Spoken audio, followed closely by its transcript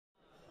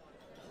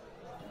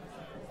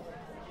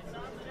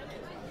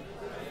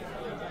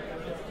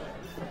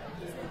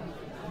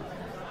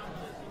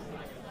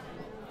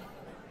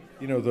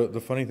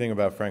the funny thing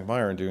about Frank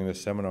Meier and doing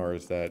this seminar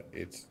is that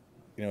it's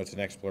an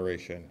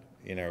exploration.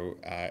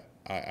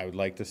 I would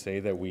like to say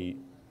that we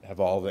have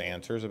all the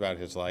answers about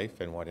his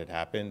life and what had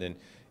happened, and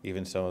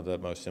even some of the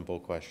most simple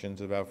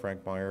questions about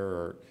Frank Meier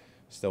are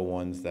still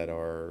ones that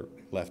are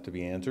left to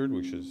be answered,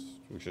 which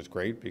is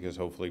great, because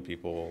hopefully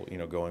people,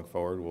 going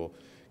forward will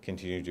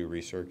continue to do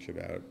research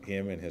about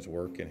him and his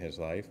work and his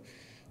life.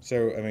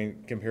 So, I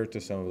mean, compared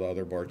to some of the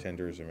other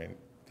bartenders, I mean,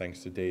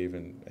 thanks to Dave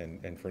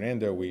and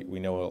Fernando, we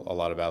know a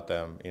lot about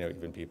them.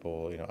 Even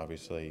people,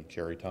 obviously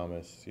Jerry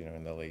Thomas,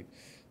 in the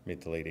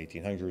mid to late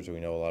 1800s, we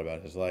know a lot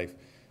about his life.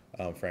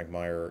 Frank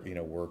Meier,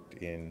 worked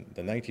in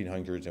the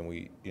 1900s,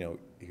 and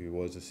he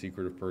was a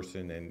secretive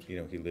person, and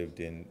he lived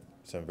in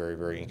some very,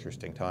 very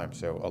interesting times.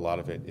 So a lot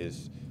of it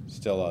is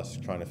still us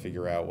trying to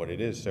figure out what it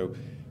is. So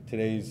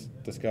today's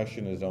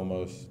discussion is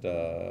almost,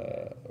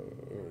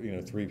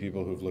 three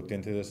people who've looked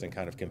into this and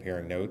kind of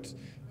comparing notes.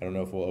 I don't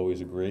know if we'll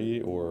always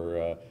agree,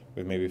 or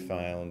we've maybe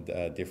found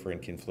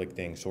different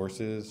conflicting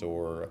sources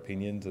or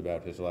opinions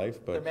about his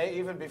life. But there may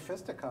even be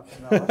fisticuffs.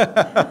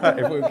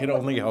 If we can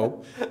only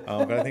hope.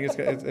 But I think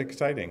it's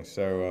exciting.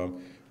 So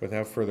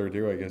without further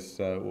ado, I guess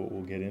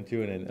we'll get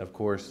into it. And of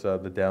course,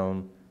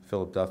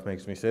 Philip Duff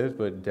makes me say this,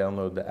 but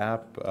download the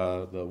app.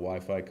 The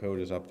Wi-Fi code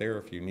is up there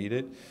if you need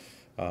it.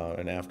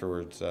 And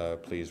afterwards,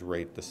 please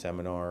rate the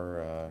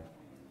seminar.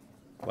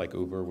 Like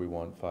Uber, we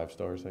want 5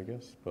 stars, I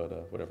guess,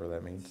 but whatever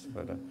that means.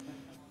 But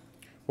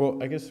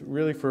well, I guess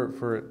really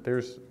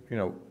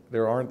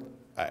there aren't.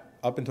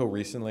 Up until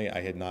recently, I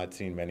had not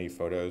seen many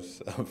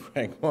photos of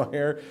Frank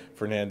Meier.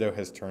 Fernando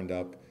has turned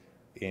up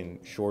in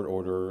short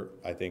order,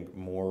 I think,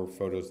 more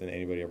photos than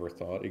anybody ever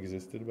thought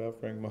existed about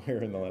Frank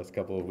Meier in the last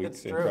couple of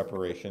weeks in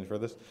preparation for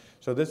this.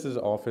 So this is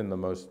often the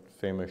most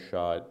famous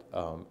shot,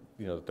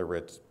 the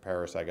Ritz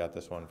Paris. I got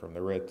this one from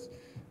the Ritz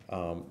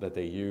that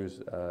they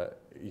use.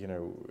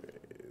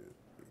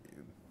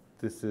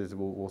 This is,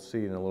 we'll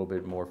see in a little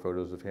bit more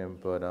photos of him,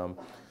 but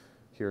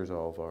here's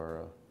all of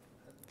our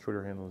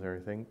Twitter handles and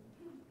everything.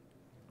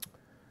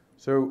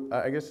 So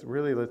I guess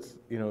really let's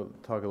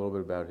talk a little bit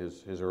about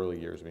his early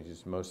years. I mean,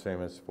 he's most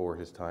famous for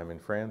his time in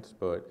France,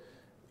 but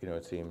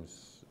it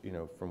seems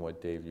from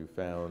what Dave you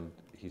found,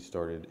 he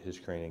started his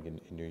training in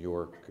New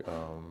York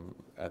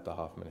at the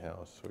Hoffman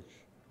House, which.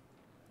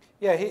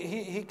 Yeah,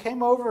 he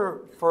came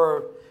over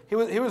he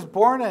was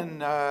born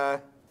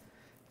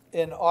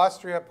in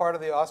Austria, part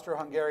of the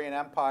Austro-Hungarian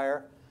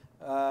Empire,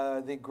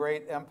 the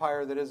great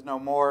empire that is no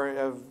more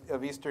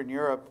of Eastern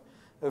Europe,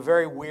 a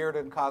very weird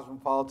and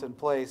cosmopolitan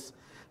place.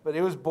 But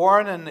he was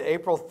born on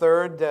April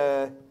 3rd,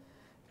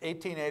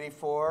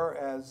 1884,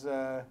 as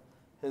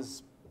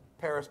his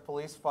Paris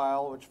police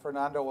file, which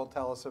Fernando will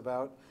tell us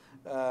about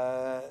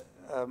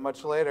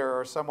much later,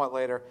 or somewhat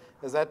later,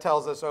 as that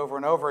tells us over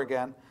and over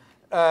again.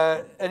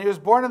 And he was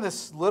born in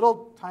this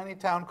little tiny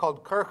town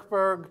called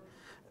Kirchberg,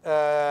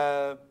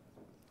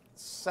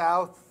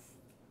 southeast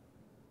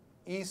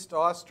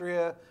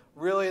Austria,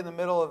 really in the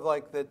middle of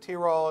like the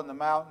Tyrol and the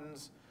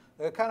mountains,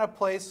 a kind of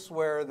place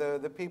where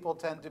the people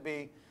tend to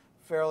be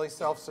fairly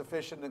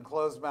self-sufficient and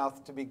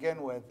closed-mouthed to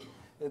begin with.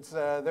 It's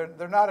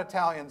they're not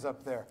Italians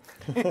up there,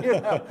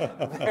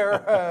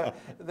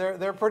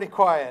 they're pretty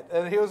quiet.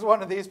 And he was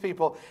one of these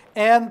people.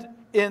 And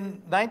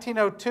in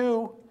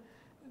 1902,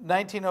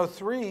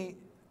 1903,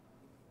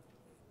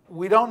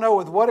 we don't know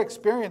with what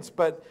experience,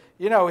 but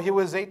he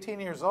was 18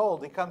 years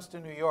old. He comes to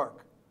New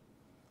York.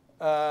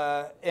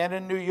 And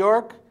in New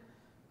York,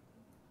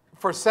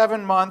 for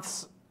 7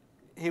 months,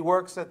 he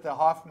works at the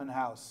Hoffman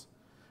House.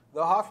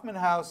 The Hoffman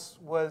House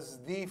was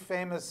the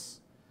famous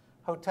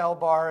hotel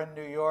bar in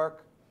New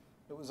York.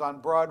 It was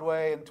on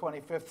Broadway and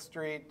 25th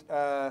Street.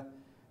 The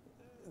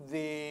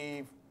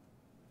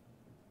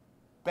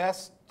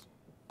best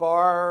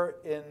bar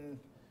in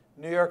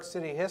New York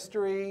City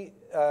history,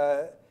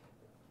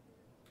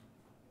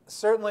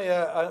 certainly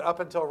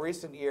up until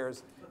recent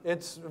years.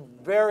 It's a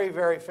very,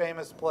 very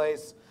famous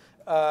place.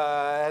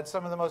 Had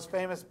some of the most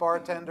famous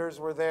bartenders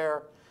were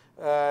there.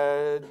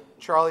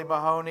 Charlie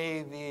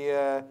Mahoney,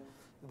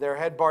 their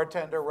head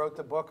bartender, wrote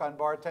the book on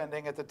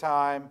bartending at the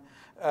time.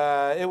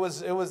 It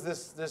was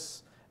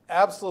this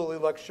absolutely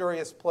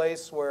luxurious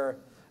place where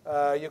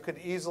you could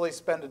easily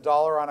spend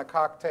 $1 on a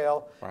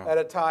cocktail. Wow. At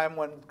a time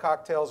when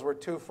cocktails were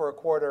 2 for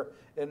 $0.25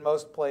 in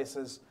most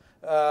places,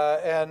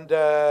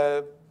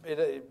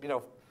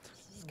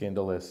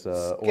 scandalous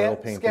oil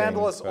paintings.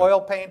 Scandalous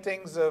oil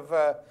paintings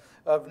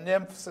of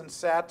nymphs and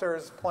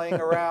satyrs playing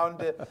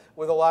around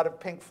with a lot of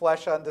pink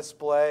flesh on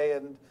display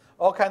and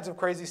all kinds of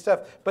crazy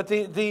stuff. But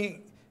the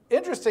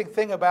interesting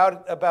thing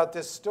about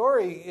this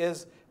story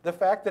is the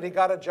fact that he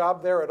got a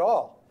job there at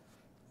all.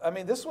 I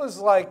mean, this was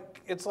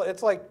like it's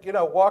like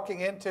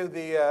walking into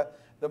the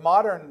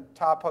modern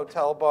top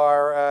hotel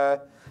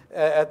bar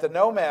at the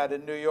Nomad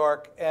in New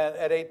York and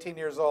at 18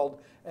 years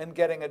old and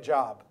getting a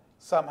job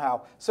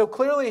somehow. So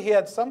clearly he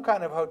had some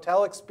kind of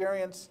hotel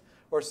experience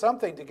or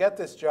something to get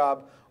this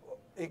job.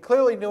 He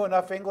clearly knew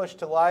enough English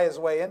to lie his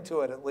way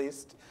into it, at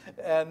least.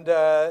 And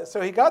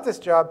so he got this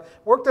job,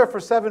 worked there for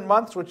 7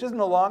 months, which isn't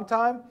a long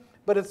time,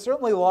 but it's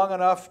certainly long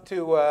enough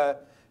to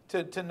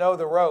know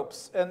the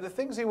ropes. And the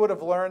things he would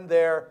have learned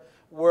there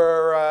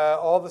were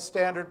all the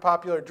standard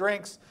popular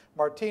drinks,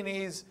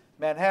 martinis,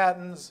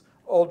 Manhattans,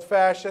 old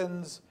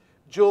fashions,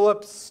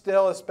 juleps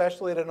still,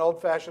 especially at an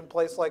old-fashioned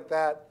place like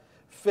that,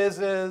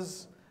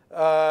 fizzes,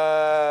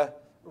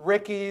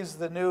 Ricky's,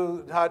 the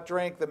new hot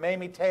drink, the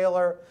Mamie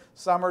Taylor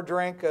summer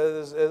drink,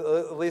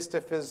 at least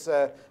if his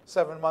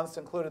 7 months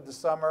included the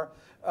summer.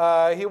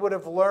 He would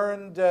have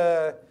learned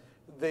the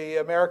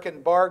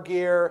American bar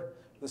gear,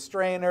 the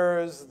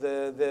strainers,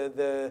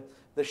 the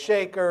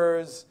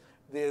shakers,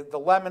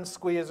 the lemon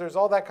squeezers,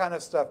 all that kind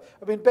of stuff.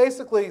 I mean,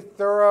 basically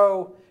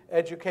thorough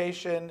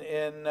education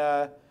in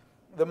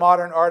the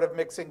modern art of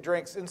mixing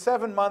drinks. In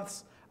 7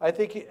 months, I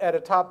think at a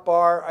top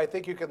bar, I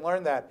think you can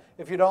learn that.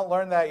 If you don't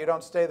learn that, you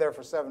don't stay there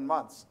for 7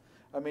 months.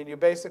 I mean, you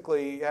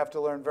basically have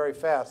to learn very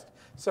fast.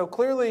 So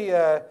clearly,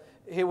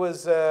 he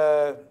was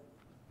a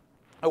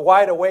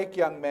wide-awake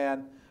young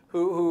man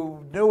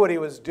who knew what he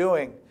was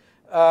doing.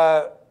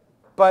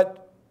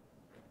 But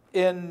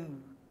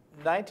in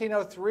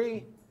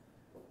 1903,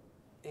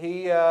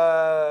 he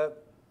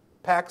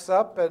packs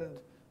up and,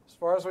 as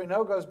far as we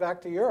know, goes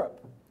back to Europe.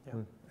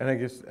 Yeah. And I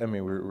guess, I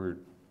mean, we're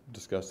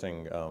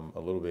discussing a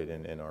little bit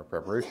in our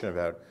preparation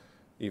about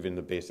even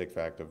the basic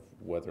fact of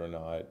whether or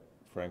not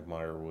Frank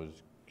Meier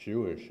was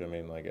Jewish. I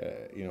mean, like,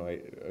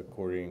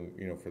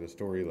 according, for the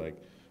story, like,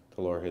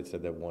 Talar had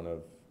said that one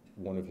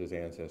of his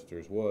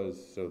ancestors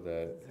was, so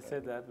that... They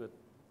said that, but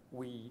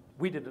we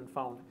didn't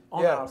found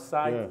on our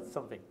side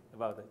something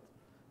about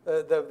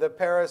it. The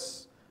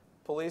Paris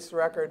police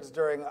records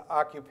during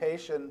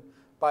occupation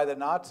by the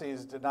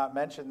Nazis did not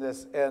mention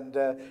this, and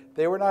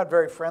they were not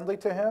very friendly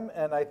to him,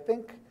 and I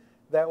think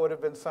that would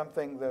have been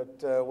something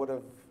that would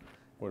have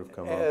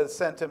come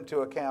sent him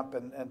to a camp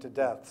and to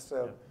death.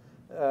 So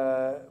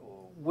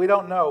we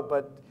don't know,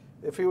 but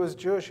if he was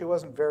Jewish, he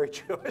wasn't very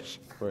Jewish.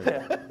 Right.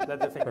 Yeah,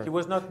 that's the thing. He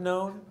was not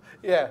known.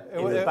 Yeah,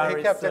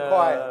 he kept it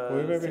quiet.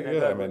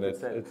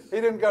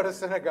 He didn't go to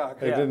synagogue.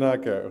 He did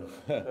not go.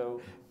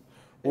 So,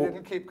 he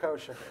didn't keep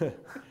kosher.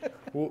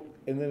 Well,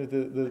 and then at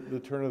the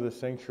turn of the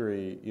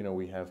century,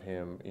 we have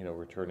him,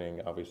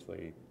 returning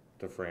obviously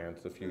to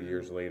France a few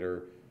years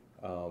later.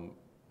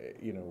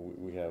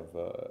 We have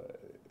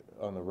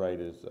on the right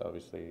is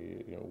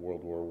obviously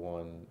World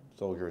War I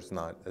soldier. It's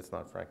not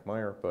Frank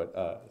Meier, but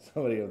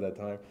somebody of that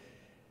time.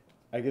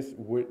 I guess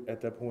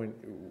at that point,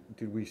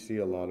 did we see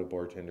a lot of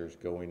bartenders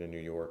going to New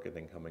York and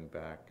then coming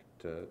back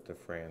to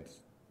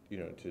France,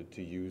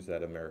 to use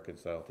that American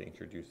style, to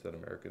introduce that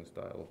American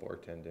style of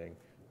bartending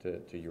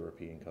to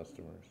European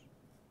customers?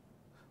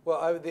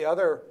 Well, the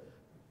other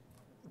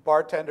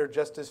bartender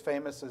just as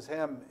famous as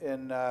him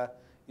in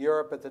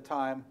Europe at the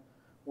time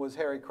was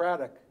Harry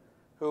Craddock,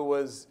 who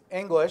was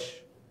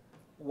English,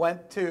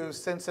 went to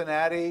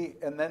Cincinnati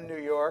and then New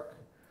York,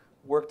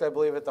 worked, I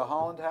believe, at the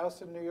Holland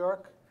House in New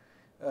York,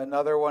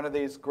 another one of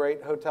these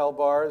great hotel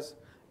bars,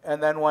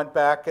 and then went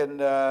back and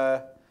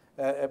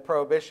at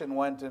Prohibition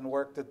went and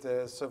worked at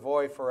the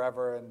Savoy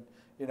forever and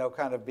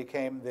kind of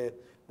became the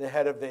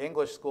head of the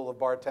English school of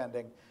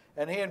bartending.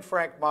 And he and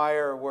Frank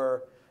Meier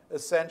were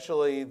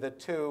essentially the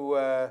two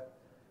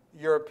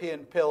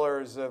European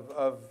pillars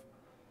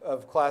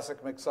of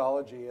classic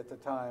mixology at the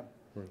time.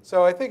 Right.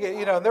 So I think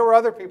there were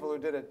other people who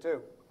did it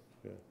too.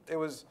 Yeah. It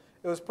was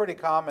pretty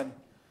common.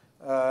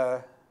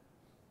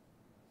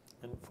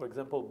 And for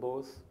example,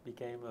 both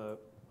became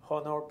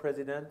honor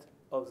president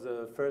of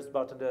the first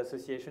bartender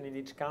association in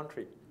each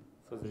country.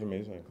 So it's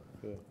amazing.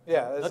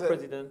 Yeah, not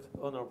president,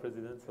 honor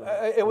president. So.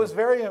 It was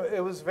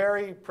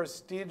very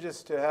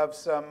prestigious to have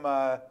some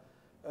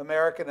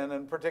American and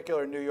in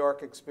particular New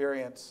York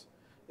experience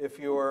if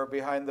you were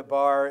behind the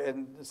bar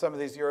in some of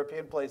these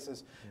European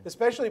places,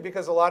 especially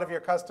because a lot of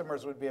your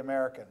customers would be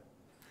American,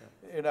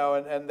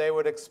 and they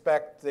would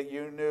expect that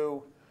you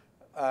knew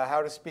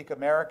how to speak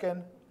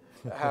American,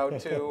 how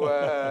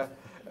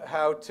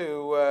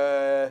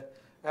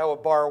a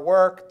bar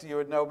worked. You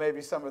would know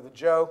maybe some of the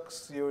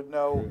jokes. You would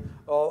know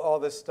all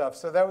this stuff.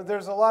 So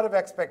there's a lot of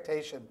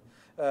expectation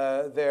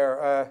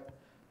there.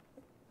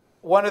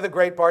 One of the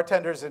great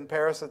bartenders in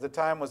Paris at the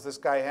time was this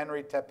guy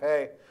Henry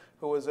Tepe,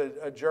 who was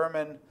a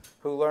German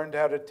who learned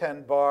how to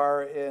tend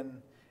bar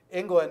in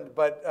England,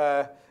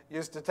 but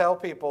used to tell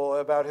people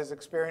about his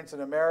experience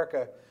in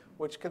America,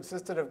 which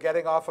consisted of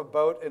getting off a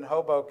boat in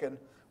Hoboken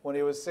when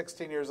he was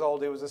 16 years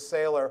old. He was a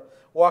sailor,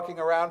 walking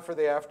around for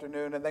the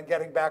afternoon and then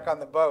getting back on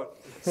the boat.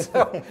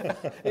 So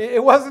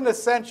it wasn't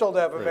essential to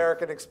have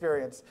American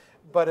experience,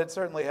 but it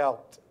certainly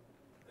helped.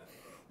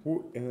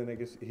 Well, and then I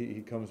guess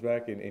he comes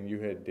back, and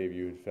Dave,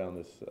 you had found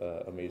this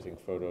amazing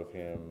photo of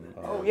him.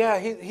 Oh yeah,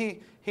 he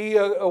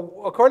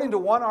according to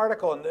one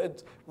article, and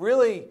it's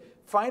really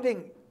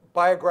finding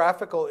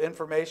biographical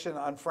information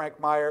on Frank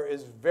Meier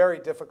is very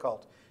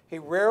difficult. He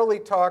rarely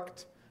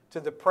talked to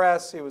the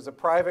press. He was a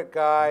private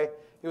guy.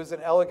 He was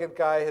an elegant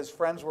guy. His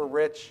friends were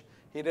rich.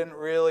 He didn't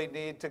really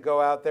need to go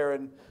out there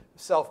and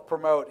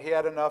self-promote. He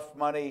had enough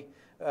money.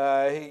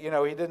 He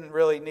didn't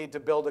really need to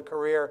build a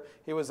career.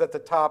 He was at the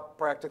top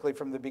practically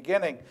from the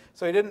beginning.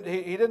 So he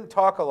didn't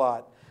talk a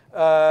lot.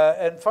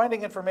 And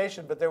finding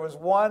information, but there was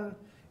one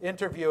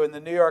interview in the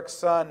New York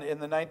Sun in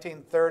the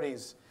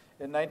 1930s,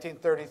 in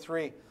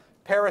 1933,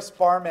 Paris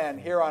barman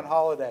here on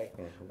holiday,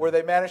 where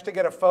they managed to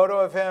get a photo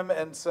of him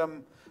and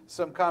some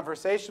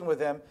conversation with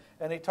him.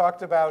 And he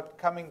talked about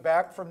coming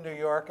back from New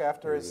York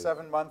after his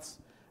 7 months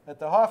at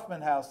the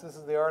Hoffman House. This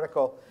is the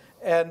article.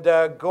 And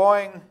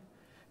going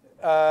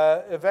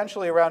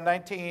eventually around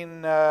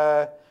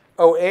 1908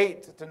 to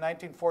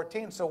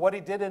 1914. So what he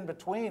did in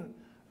between,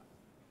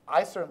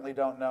 I certainly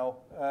don't know.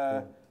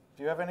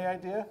 Do you have any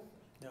idea?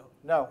 No.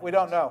 No, we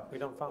don't know.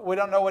 We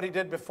don't know what he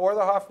did before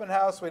the Hoffman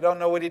House. We don't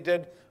know what he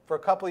did for a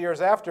couple of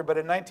years after. But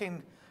in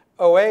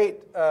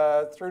 1908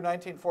 through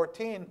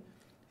 1914,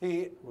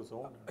 he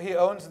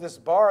owns this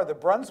bar, the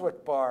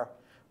Brunswick Bar,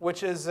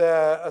 which is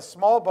a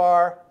small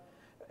bar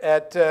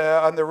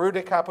on the Rue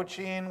des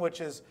Capucines,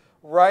 which is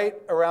right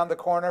around the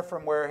corner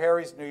from where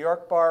Harry's New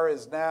York bar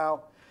is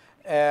now.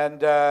 And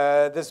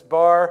this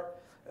bar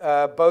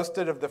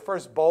boasted of the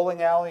first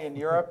bowling alley in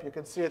Europe. You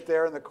can see it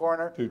there in the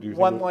corner.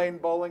 One-lane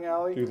bowling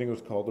alley. Do you think it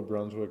was called the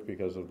Brunswick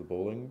because of the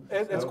bowling?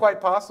 It's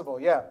quite possible,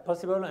 yeah.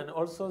 Possible, and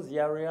also the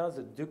area,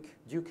 the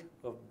Duke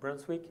of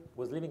Brunswick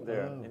was living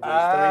there in the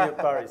history of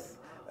Paris.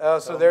 Oh,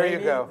 so there you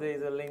go.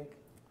 There's a link.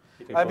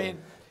 I mean,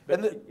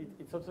 but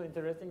it's also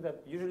interesting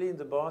that usually in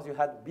the bars you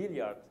had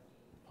billiard.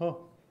 Huh.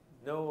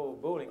 No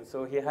bowling,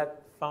 so he had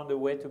found a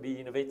way to be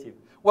innovative.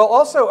 Well,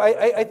 also,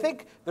 I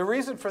think the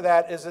reason for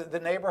that is the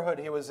neighborhood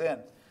he was in.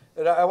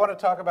 And I want to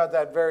talk about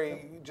that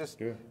very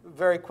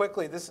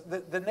quickly.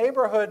 The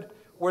neighborhood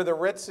where the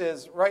Ritz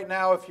is, right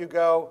now if you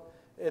go,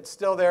 it's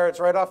still there. It's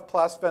right off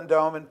Place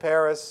Vendôme in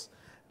Paris,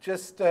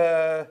 just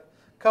a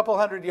couple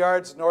hundred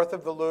yards north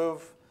of the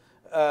Louvre,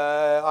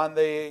 on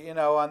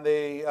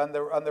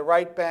the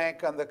right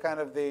bank, on the kind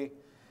of the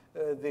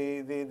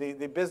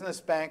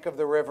business bank of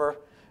the river.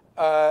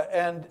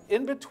 And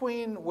in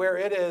between where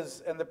it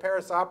is and the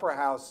Paris Opera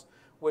House,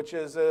 which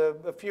is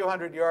a few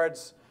hundred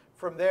yards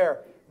from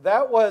there,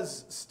 that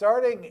was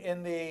starting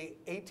in the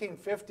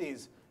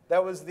 1850s.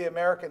 That was the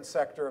American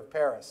sector of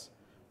Paris.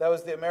 That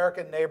was the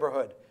American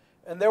neighborhood.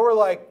 And there were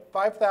like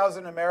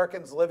 5,000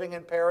 Americans living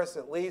in Paris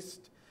at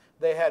least.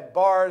 They had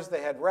bars,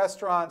 they had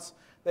restaurants,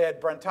 they had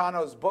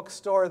Brentano's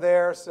bookstore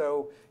there,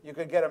 so you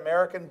could get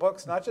American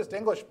books, not just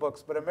English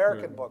books, but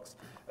American books.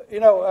 You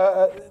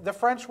know, the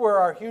French were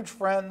our huge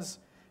friends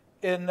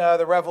in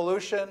the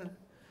Revolution,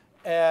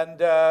 and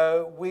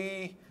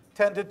we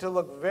tended to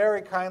look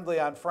very kindly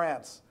on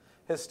France.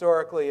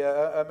 Historically,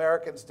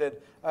 Americans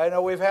did. I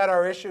know we've had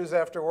our issues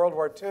after World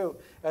War II,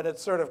 and it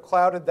sort of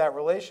clouded that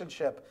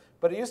relationship.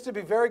 But it used to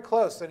be very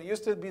close, and it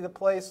used to be the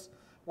place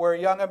where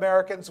young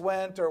Americans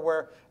went, or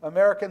where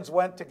Americans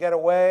went to get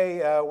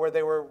away, where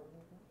they were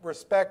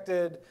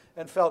respected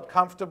and felt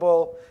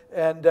comfortable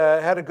and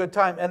had a good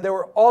time. And there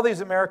were all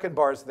these American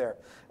bars there.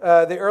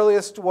 The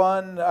earliest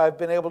one I've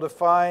been able to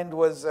find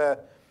was, there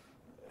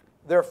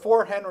are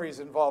 4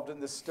 Henrys involved in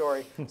this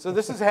story. So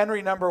this is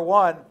Henry number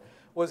 1.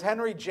 Was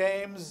Henry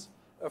James,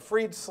 a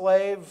freed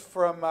slave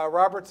from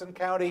Robertson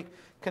County,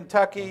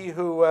 Kentucky,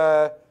 who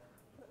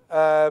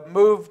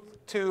moved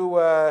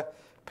to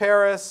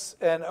Paris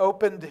and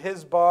opened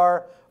his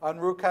bar on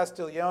Rue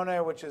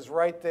Castellon, which is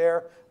right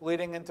there,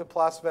 leading into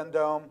Place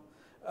Vendôme,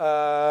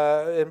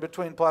 in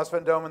between Place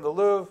Vendôme and the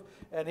Louvre.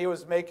 And he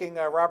was making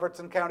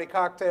Robertson County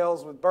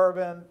cocktails with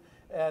bourbon,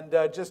 and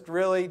just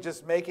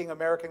making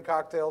American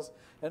cocktails.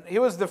 And he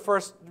was the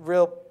first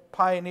real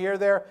pioneer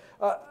there.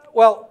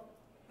 Well,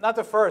 not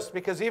the first,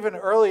 because even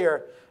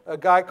earlier, a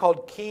guy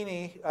called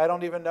Keeney, I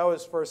don't even know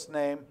his first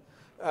name,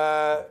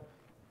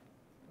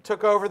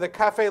 took over the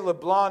Café Le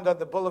Blond on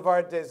the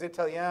Boulevard des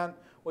Italiens,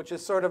 which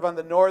is sort of on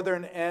the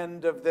northern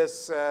end of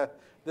this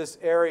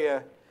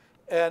area.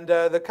 And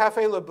the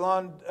Café Le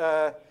Blond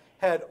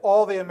had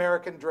all the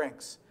American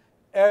drinks,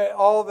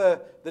 all the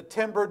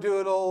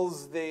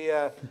timberdoodles,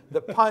 the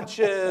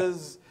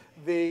punches,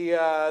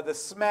 the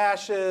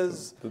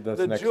smashes,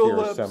 the next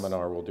juleps. Year's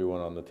seminar. We'll do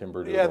one on the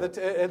timberdoodle. Yeah,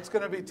 it's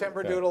going to be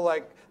timberdoodle.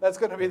 Like that's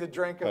going to be the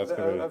drink of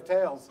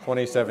tales.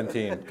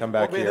 2017. Come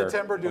back here. Will be the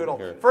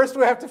timberdoodle. First,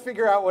 we have to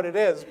figure out what it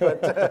is.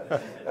 But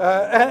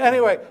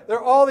anyway, there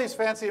are all these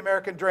fancy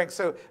American drinks.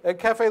 So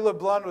Café Le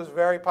Blond was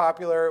very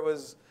popular. It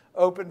was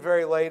open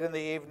very late in the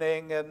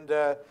evening, and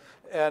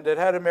it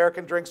had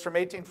American drinks from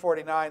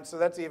 1849. So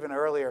that's even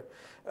earlier.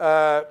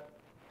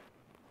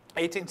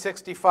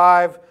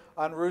 1865.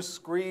 On Rue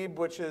Scribe,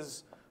 which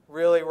is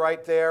really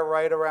right there,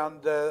 right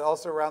around,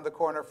 also around the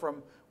corner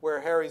from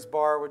where Harry's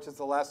Bar, which is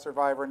the last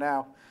survivor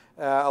now,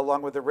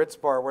 along with the Ritz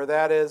Bar, where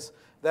that is.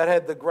 That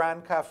had the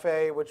Grand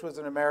Café, which was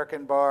an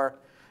American bar.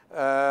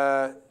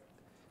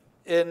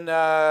 In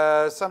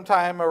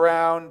sometime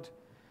around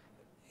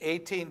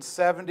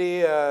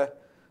 1870, a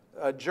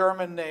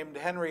German named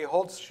Henry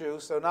Holzschuh,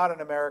 so not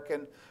an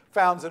American,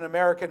 founds an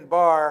American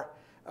bar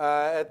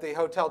at the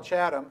Hotel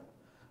Chatham,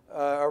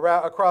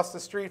 across the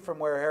street from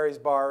where Harry's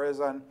Bar is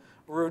on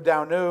Rue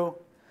Downeux.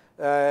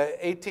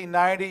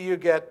 1890, you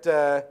get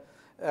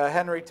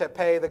Henry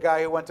Tepe, the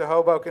guy who went to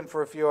Hoboken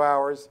for a few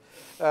hours,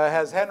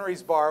 has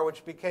Henry's Bar,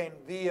 which became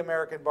the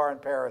American bar in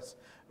Paris.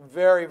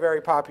 Very,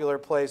 very popular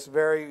place,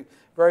 very,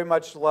 very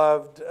much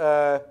loved.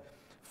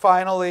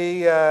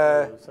 Finally,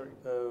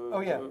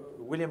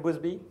 William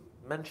Busby,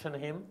 mention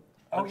him.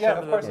 Oh yeah,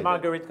 of course.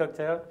 Marguerite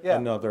cocktail. Yeah.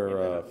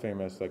 Another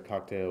famous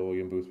cocktail,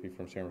 William Boothby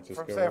from San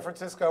Francisco. From San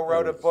Francisco,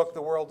 wrote a book,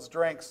 The World's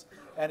Drinks,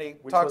 and he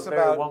Which talks was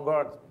very about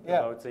avant-garde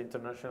about the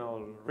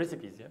international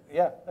recipes. Yeah.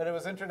 Yeah, and it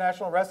was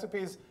international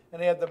recipes, and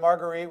he had the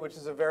Marguerite, which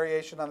is a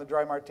variation on the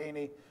dry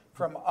martini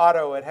from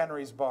Otto at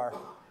Henry's Bar.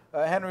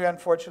 Henry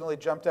unfortunately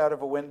jumped out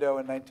of a window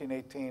in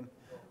 1918,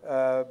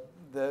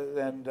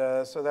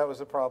 so that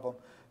was a problem.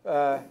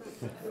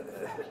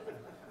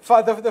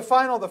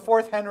 The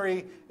fourth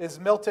Henry is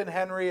Milton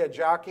Henry, a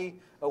jockey,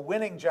 a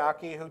winning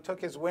jockey who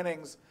took his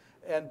winnings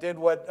and did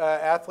what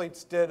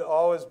athletes did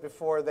always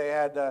before they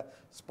had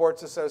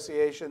sports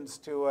associations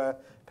to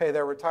pay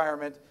their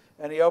retirement.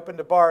 And he opened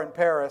a bar in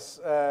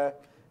Paris.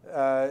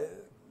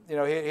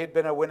 He'd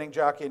been a winning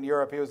jockey in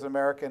Europe. He was an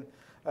American.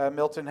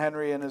 Milton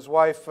Henry and his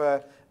wife,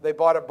 they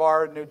bought a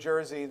bar in New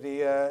Jersey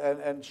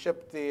and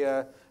shipped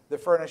the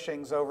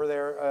furnishings over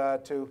there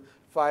to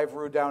 5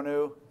 Rue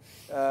Daunou.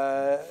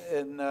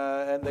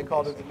 And they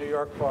called it the New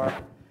York Bar,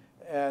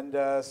 and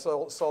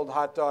sold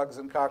hot dogs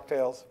and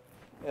cocktails,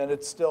 and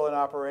it's still in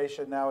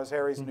operation now as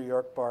Harry's New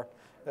York Bar.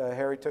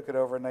 Harry took it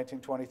over in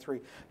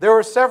 1923. There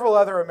were several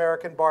other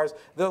American bars.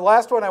 The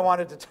last one I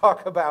wanted to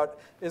talk about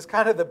is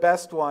kind of the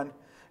best one.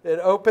 It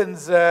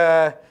opens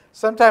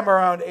sometime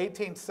around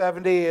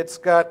 1870. It's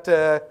got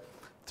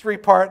 3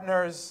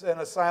 partners and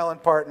a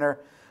silent partner.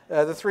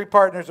 The 3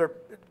 partners are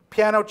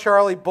Piano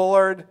Charlie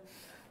Bullard,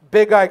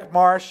 Big Ike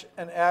Marsh,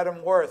 and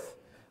Adam Worth.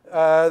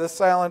 The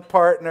silent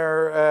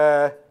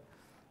partner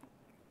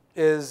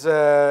is,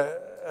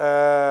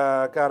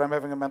 God, I'm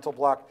having a mental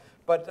block.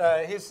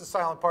 But he's the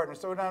silent partner,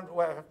 so we don't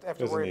have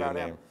to worry about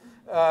him.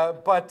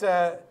 But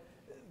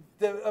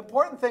the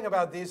important thing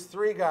about these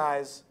 3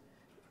 guys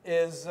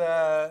is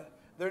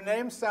their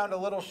names sound a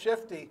little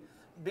shifty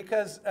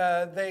because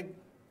they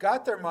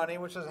got their money,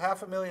 which was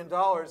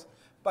 $500,000,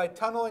 by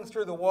tunneling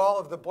through the wall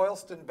of the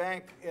Boylston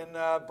Bank in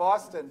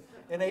Boston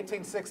in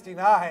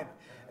 1869,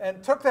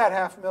 and took that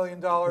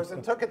 $500,000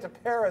 and took it to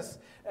Paris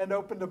and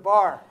opened a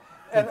bar.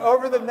 And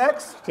over the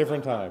next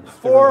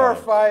 4 or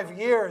 5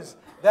 years,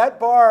 that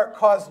bar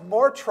caused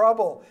more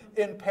trouble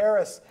in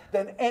Paris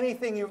than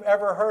anything you've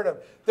ever heard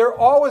of. There are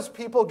always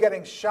people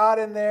getting shot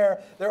in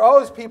there. There are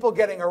always people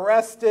getting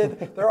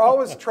arrested. They're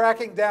always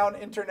tracking down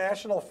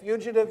international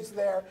fugitives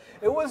there.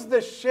 It was the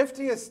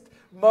shiftiest,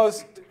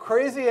 most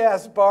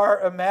crazy-ass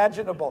bar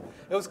imaginable.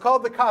 It was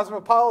called the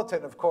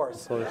Cosmopolitan, of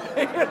course.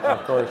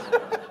 Of course.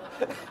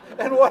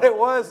 And what it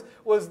was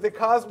the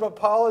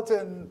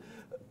Cosmopolitan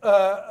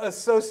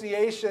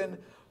Association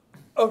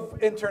of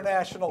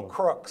International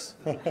Crooks.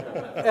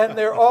 And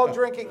they're all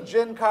drinking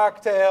gin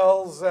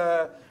cocktails.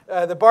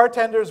 The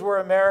bartenders were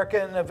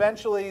American.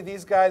 Eventually,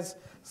 these guys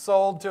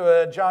sold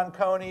to John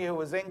Coney, who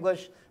was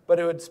English, but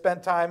who had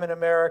spent time in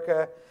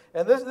America.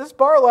 And this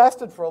bar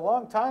lasted for a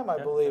long time, I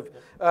believe,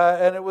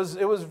 and it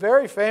was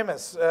very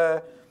famous.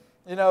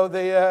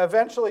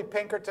 Eventually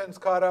Pinkertons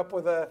caught up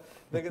with the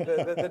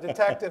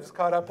detectives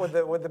caught up with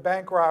the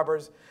bank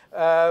robbers,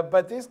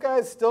 but these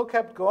guys still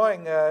kept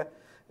going.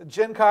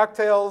 Gin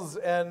cocktails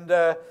and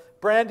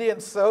brandy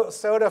and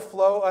soda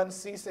flow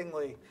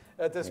unceasingly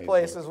at this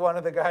place, as one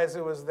of the guys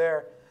who was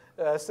there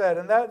said.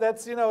 And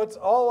that's it's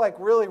all like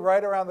really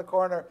right around the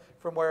corner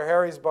from where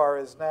Harry's Bar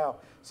is now.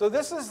 So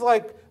this is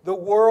like the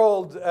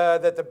world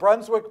that the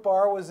Brunswick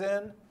Bar was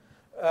in,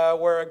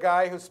 where a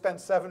guy who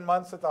spent 7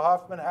 months at the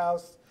Hoffman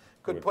House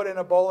could put in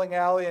a bowling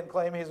alley and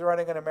claim he's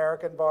running an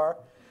American bar.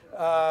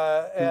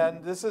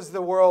 And this is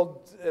the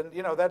world, and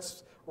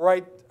that's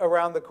right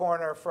around the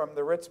corner from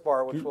the Ritz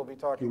Bar, which we'll be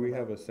talking about. Do we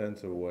have a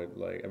sense of what,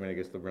 I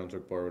guess the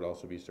Brunswick Bar would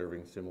also be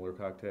serving similar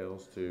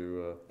cocktails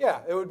to... Yeah,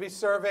 it would be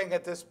serving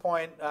at this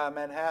point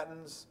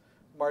Manhattans,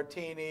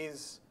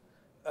 martinis.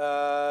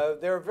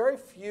 There are very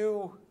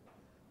few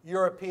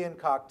European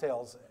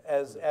cocktails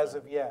as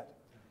of yet.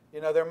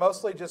 They're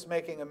mostly just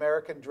making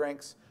American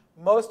drinks.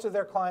 Most of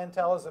their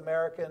clientele is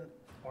American.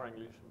 Or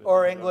English.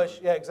 Or English,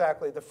 yeah,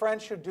 exactly. The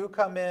French who do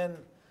come in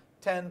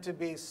tend to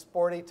be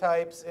sporty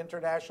types,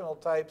 international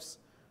types,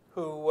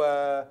 who,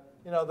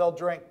 they'll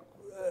drink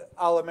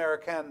à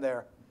l'américaine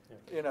there.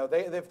 Yeah.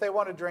 If they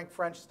want to drink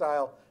French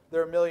style,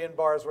 there are a million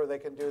bars where they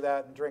can do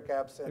that and drink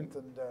absinthe.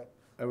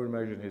 I would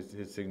imagine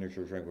his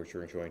signature drink, which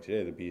you're enjoying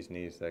today, the bee's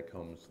knees, that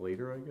comes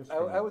later, I guess?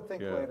 I would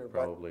think later.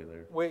 Probably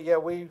later.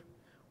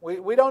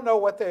 We don't know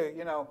what the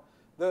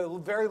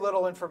very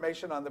little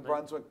information on the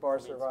Brunswick Bar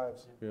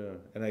survives. Yeah,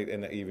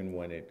 and even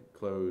when it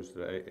closed,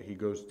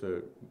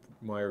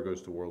 Meier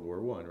goes to World War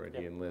I, right?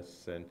 He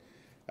enlists, and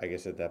I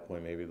guess at that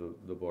point maybe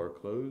the bar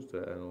closed.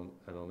 I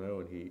don't know.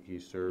 And he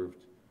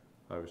served,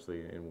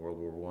 obviously, in World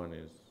War I,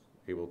 is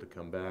able to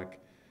come back.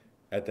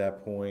 At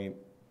that point,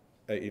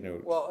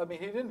 Well, he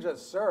didn't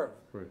just serve.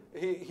 Right.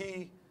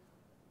 He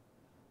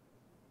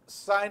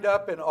signed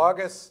up in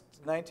August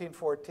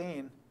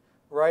 1914,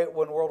 right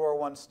when World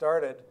War I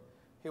started.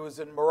 He was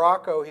in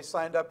Morocco. He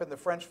signed up in the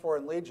French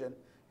Foreign Legion.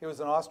 He was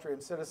an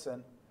Austrian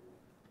citizen.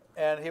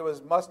 And he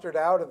was mustered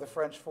out of the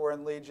French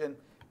Foreign Legion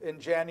in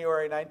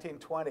January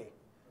 1920.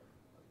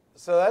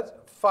 So that's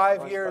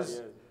 5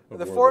 years.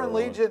 The Foreign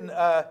Legion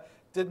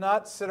did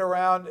not sit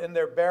around in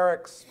their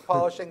barracks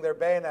polishing their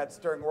bayonets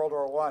during World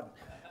War I.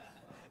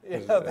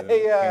 You know,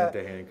 they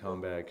hand-to-hand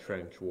combat,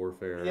 trench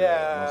warfare,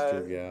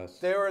 mustard gas.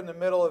 They were in the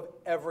middle of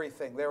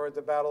everything. They were at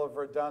the Battle of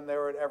Verdun. They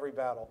were at every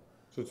battle.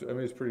 So it's, I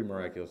mean, it's pretty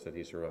miraculous that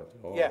he survived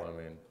it all. Yeah. I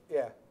mean,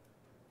 yeah,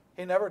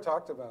 he never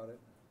talked about it.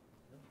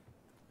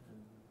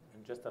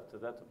 And just after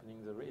that,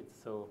 opening the Ritz.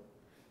 So.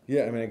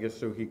 Yeah, I mean, I guess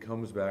so. He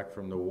comes back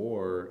from the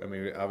war. I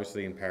mean,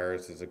 obviously in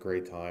Paris is a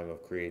great time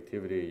of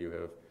creativity. You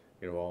have,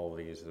 you know, all of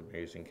these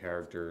amazing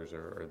characters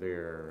are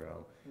there.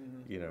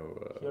 You know,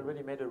 he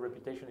already made a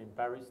reputation in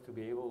Paris to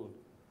be able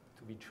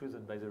to be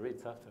chosen by the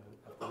Ritz after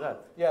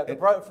that. Yeah,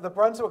 the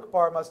Brunswick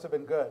bar must have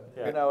been good.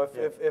 Yeah. You know,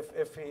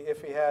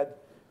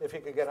 if he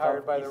could get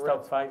hired by the Ritz.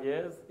 Stopped 5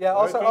 years. Yeah,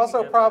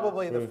 also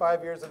probably the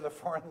 5 years in the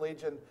Foreign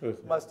Legion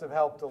must have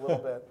helped a little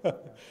bit.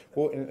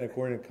 well, and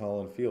according to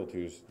Colin Field,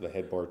 who's the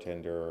head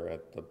bartender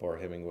at the Bar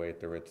Hemingway at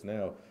the Ritz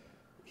now,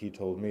 he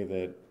told me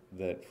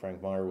that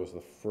Frank Meier was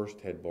the first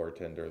head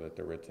bartender that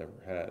the Ritz ever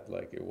had.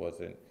 Like it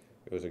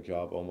was a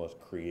job almost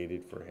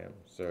created for him.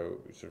 So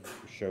it sort of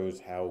shows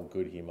how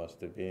good he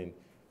must have been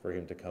for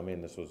him to come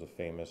in. This was a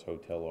famous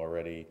hotel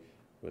already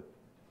with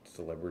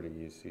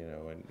celebrities, you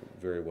know, and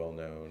very well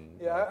known.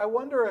 Yeah, I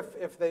wonder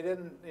if they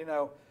didn't, you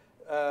know,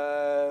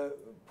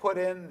 put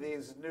in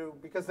these new,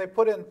 because they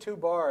put in 2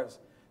 bars.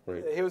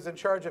 Right. He was in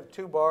charge of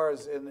 2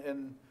 bars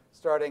in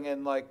starting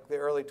in like the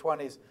early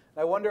 20s. And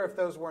I wonder if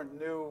those weren't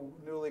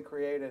newly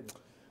created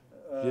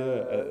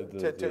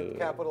to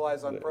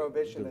capitalize on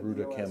prohibition in the Rue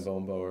de US.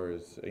 Cambon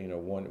bars, you know,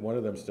 one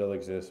of them still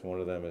exists.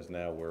 One of them is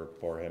now where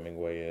Bar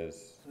Hemingway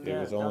is. Yeah, it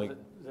was only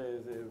they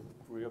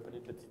reopened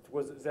it, but it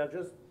was they're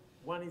just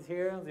one is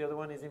here, the other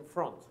one is in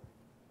front.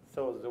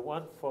 So the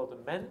one for the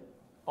men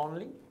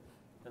only,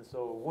 and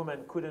so women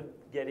couldn't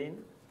get in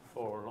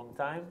for a long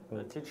time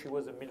until she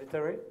was a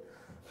military.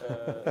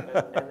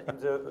 And in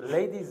the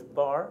ladies'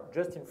 bar,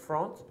 just in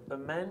front, a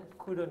man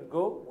couldn't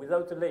go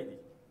without a lady.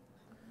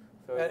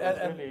 So it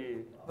was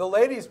really the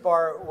ladies'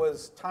 bar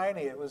was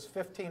tiny. It was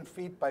 15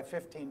 feet by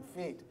 15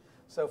 feet,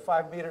 so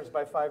 5 meters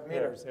by 5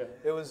 meters. Yeah.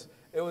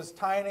 It was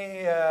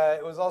tiny.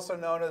 It was also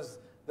known as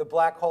the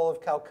Black Hole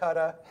of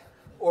Calcutta,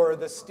 or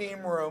the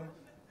steam room,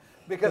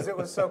 because it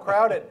was so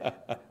crowded.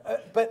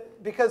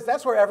 But because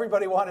that's where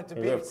everybody wanted to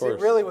be. Yeah, It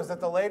really was at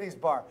the ladies'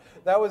 bar.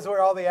 That was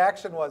where all the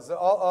action was. That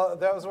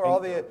was where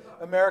all the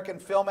American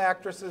film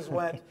actresses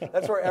went.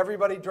 That's where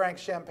everybody drank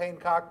champagne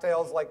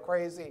cocktails like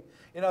crazy.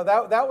 You know,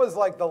 that was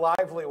like the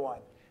lively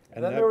one.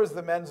 And then there was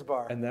the men's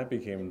bar. And that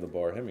became the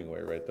Bar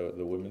Hemingway, right?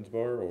 The women's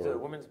bar? Or? the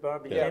women's bar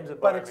became the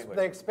Bar Hemingway.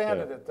 They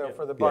expanded it, though,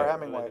 for the Bar Yeah.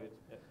 Hemingway.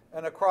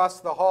 And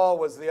across the hall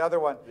was the other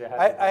one.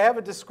 I have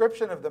a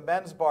description of the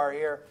men's bar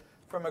here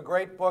from a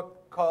great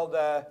book called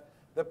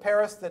The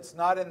Paris That's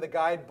Not in the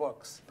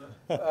Guidebooks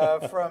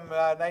from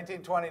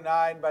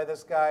 1929 by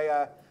this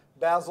guy,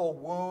 Basil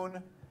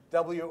Woon,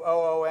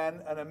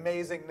 W-O-O-N, an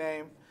amazing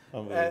name.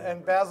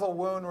 And Basil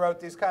Woon wrote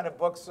these kind of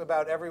books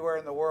about everywhere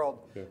in the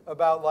world,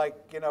 about like,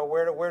 you know,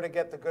 where to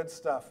get the good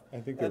stuff.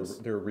 I think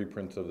there are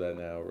reprints of that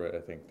now, right?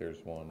 I think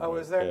there's one. Oh,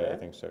 is there? Yeah, I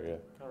think so, yeah.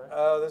 All right.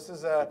 Oh, this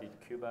is He did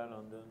Cuba,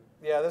 London.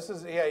 Yeah,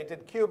 he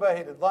did Cuba,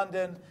 he did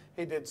London,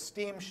 he did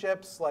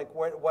steamships, like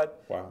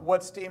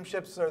what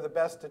steamships are the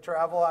best to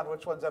travel on,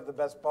 which ones have the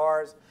best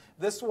bars.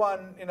 This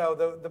one, you know,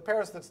 the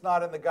Paris that's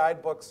not in the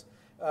guidebooks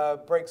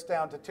breaks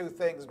down to 2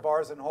 things,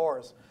 bars and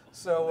whores.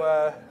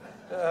 So,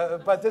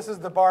 but this is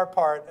the bar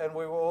part, and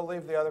we'll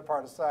leave the other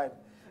part aside.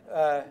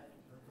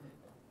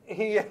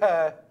 He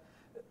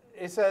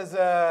says,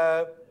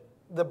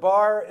 the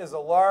bar is a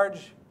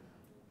large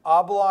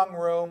oblong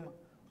room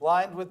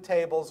lined with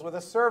tables with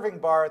a serving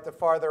bar at the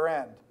farther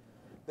end.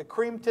 The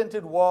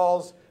cream-tinted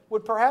walls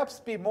would perhaps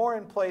be more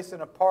in place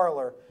in a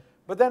parlor,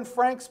 but then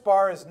Frank's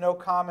bar is no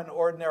common,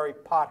 ordinary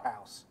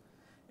pothouse.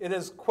 It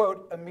is,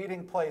 quote, a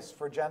meeting place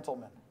for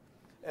gentlemen,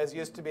 as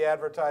used to be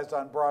advertised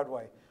on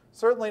Broadway.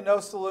 Certainly no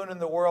saloon in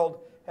the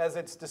world has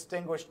its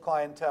distinguished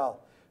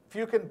clientele.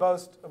 Few can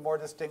boast a more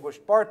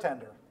distinguished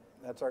bartender.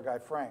 That's our guy,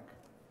 Frank.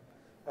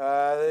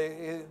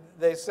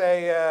 They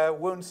say,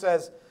 Woon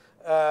says,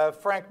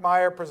 Frank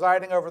Meier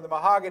presiding over the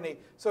mahogany.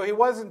 So he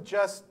wasn't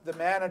just the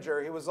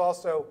manager, he was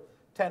also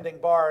tending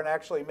bar and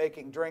actually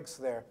making drinks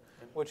there,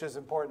 which is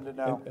important to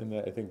know. And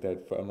I think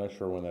that, I'm not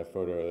sure when that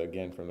photo,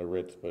 again from the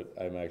Ritz, but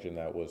I imagine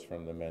that was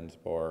from the men's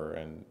bar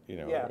and, you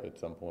know, at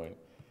some point.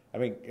 I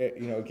mean,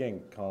 you know,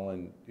 again,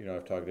 Colin, you know,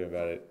 I've talked to him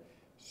about it,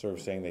 sort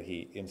of saying that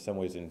he in some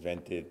ways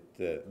invented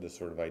the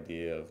sort of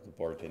idea of the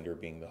bartender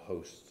being the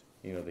host,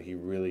 you know, that he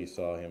really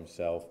saw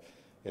himself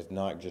as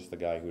not just the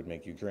guy who would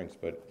make you drinks,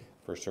 but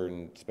for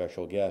certain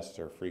special guests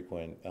or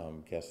frequent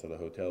guests of the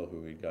hotel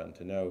who he'd gotten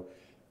to know,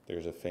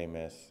 there's a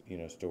famous, you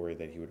know, story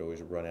that he would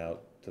always run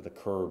out to the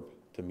curb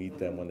to meet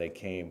them when they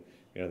came,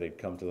 you know, they'd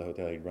come to the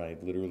hotel, he'd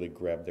literally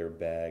grab their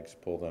bags,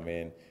 pull them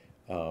in,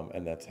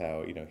 and that's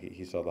how, you know,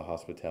 he saw the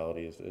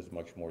hospitality as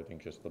much more than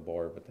just the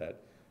bar, but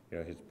that, you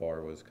know, his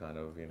bar was kind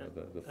of, you know,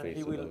 the face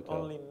of the hotel. And he will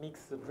only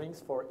mix the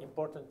drinks for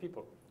important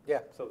people. Yeah.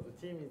 So the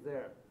team is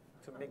there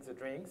to mix the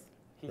drinks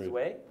his Right.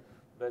 way,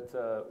 but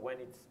when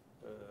it's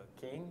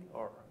king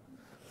or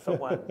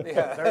someone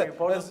Yeah. very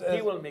important,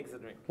 he will mix the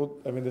drink. Well,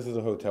 I mean, this is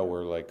a hotel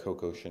where like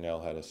Coco Chanel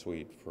had a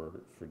suite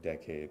for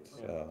decades,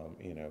 Yeah.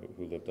 you know,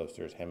 who lived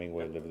upstairs.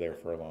 Hemingway lived there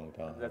for a long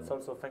time. That's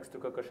also thanks to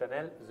Coco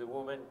Chanel. The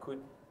woman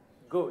could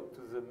go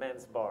to the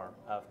men's bar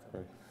after.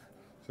 Right.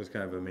 So it's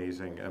kind of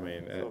amazing. I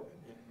mean, So,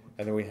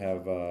 and then we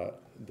have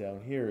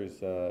down here is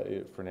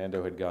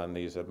Fernando had gotten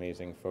these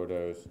amazing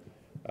photos.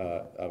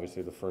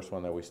 Obviously, the first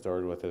one that we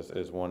started with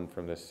is one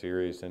from this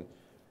series, and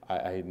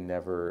I had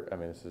never. I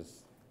mean, this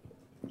is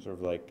sort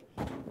of like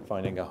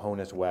finding a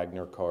Honus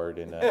Wagner card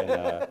in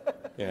a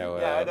you know,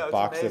 Yeah, I know, a it's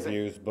box amazing. of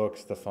used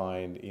books to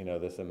find, you know,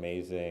 this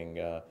amazing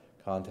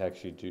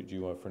context sheet. Do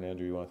you want,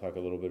 Fernando? You want to talk a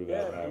little bit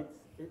yeah, about how?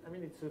 I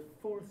mean, it's a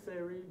full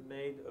series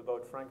made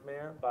about Frank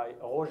Meier by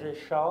Roger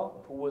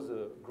Charles, who was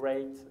a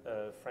great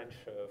French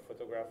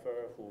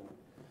photographer who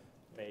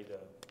made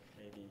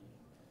maybe,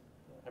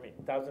 I mean,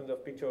 thousands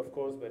of pictures, of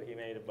course, but he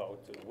made about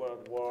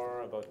World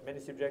War, about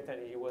many subjects,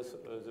 and he was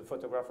the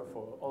photographer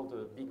for all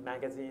the big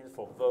magazines,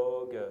 for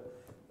Vogue,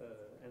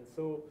 and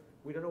so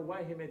we don't know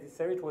why he made this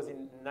series. It was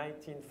in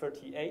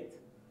 1938,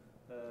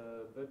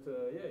 but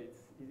yeah,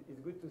 it's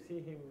good to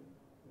see him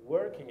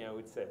working, I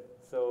would say.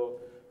 So.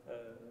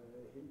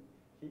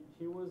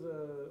 He was,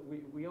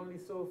 we only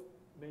saw,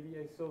 maybe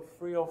I saw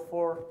 3 or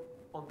 4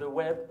 on the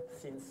web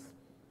since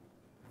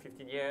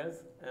 15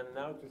 years, and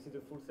now to see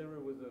the full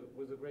series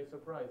was a great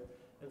surprise.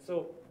 And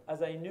so,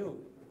 as I knew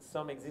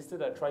some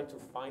existed, I tried to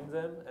find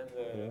them,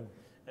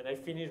 and I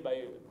finished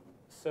by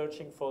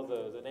searching for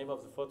the name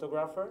of the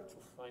photographer to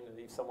find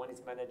if someone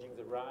is managing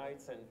the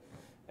rights,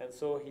 and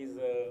so his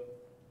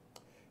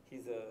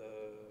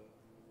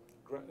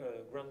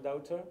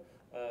granddaughter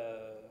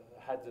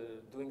had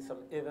doing some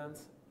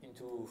events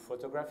into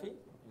photography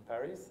in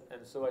Paris,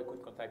 and so I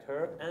could contact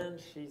her, and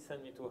she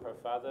sent me to her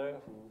father,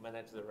 who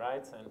managed the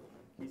rights, and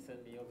he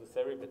sent me all the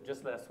series, but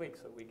just last week,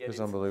 so we get It's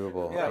it.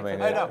 unbelievable. Yeah, I mean,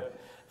 I know.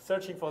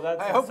 Searching for that.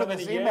 I for so opened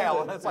many this years,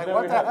 email and it's like, very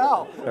what the happy.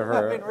 hell? Ever-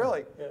 I mean,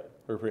 really? Yeah.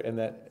 And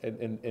that,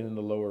 and in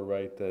the lower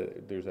right,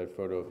 there's that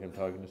photo of him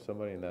talking to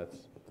somebody, and that's.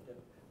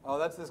 Oh,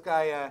 that's this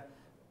guy,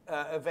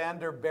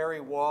 Evander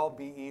Barry Wall,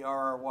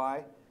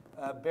 B-E-R-R-Y.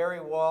 Barry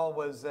Wall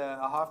was a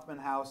Hoffman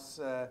House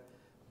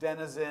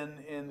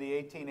denizen in the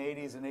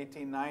 1880s and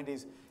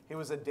 1890s. He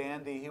was a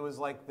dandy. He was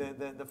like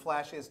the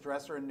flashiest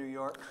dresser in New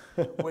York,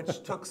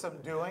 which took some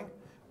doing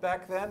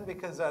back then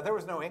because there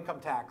was no income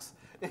tax.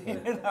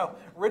 You know,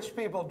 rich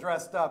people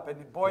dressed up,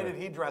 and boy did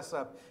he dress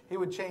up. He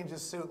would change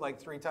his suit like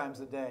 3 times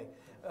a day.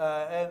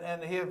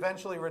 And he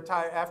eventually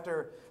retired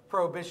after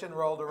Prohibition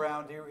rolled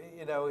around.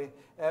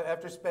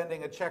 After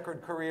spending a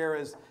checkered career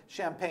as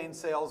champagne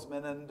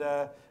salesman and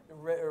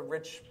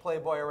rich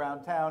playboy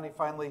around town, he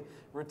finally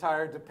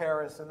retired to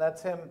Paris, and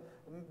that's him.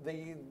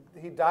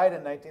 He died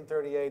in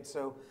 1938,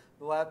 so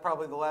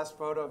probably the last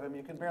photo of him.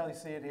 You can barely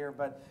see it here,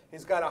 but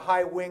he's got a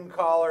high wing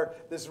collar,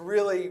 this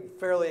really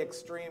fairly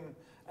extreme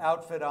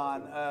outfit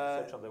on.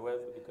 Search on the web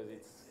because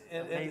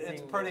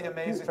It's pretty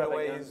amazing the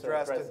way he's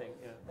dressed.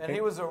 And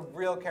he was a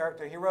real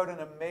character. He wrote an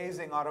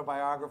amazing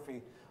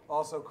autobiography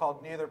also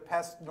called Neither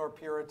Pest Nor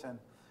Puritan,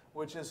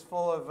 which is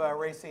full of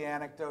racy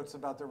anecdotes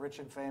about the rich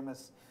and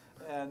famous,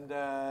 and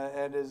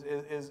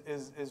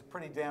is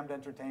pretty damned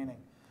entertaining.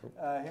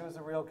 He was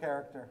a real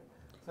character.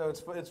 So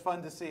it's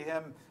fun to see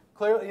him.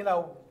 Clearly, you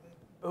know,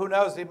 who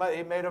knows, he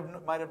might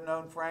have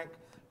known Frank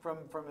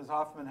from his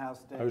Hoffman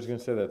House days. I was going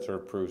to say that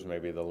sort of proves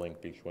maybe the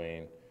link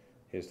between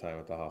his time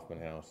at the Hoffman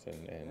House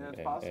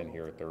and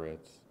here at the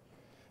Ritz.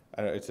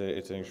 I know it's an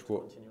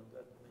interesting.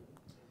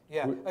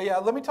 Yeah.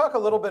 Let me talk a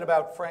little bit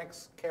about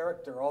Frank's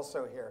character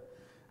also here.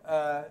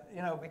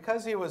 You know,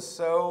 because he was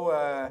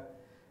so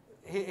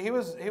he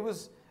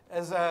was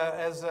as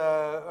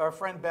our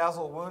friend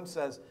Basil Woon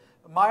says,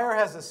 Meier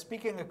has a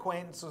speaking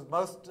acquaintance with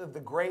most of the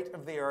great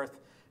of the earth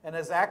and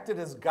has acted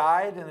as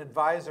guide and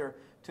advisor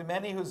to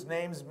many whose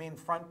names mean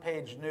front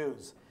page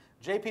news.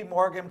 J.P.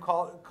 Morgan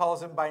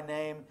calls him by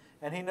name,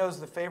 and he knows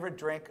the favorite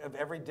drink of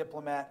every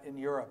diplomat in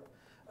Europe.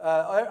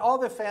 All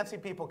the fancy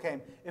people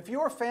came. If you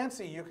were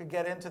fancy, you could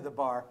get into the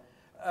bar.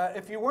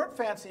 If you weren't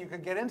fancy, you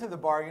could get into the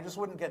bar, you just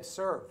wouldn't get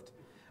served.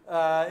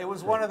 It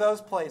was one of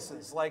those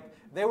places. Like,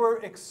 they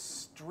were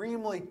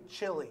extremely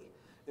chilly.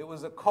 It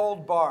was a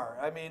cold bar.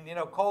 I mean, you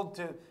know, cold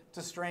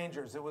to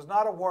strangers. It was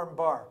not a warm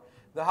bar.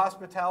 The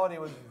hospitality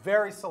was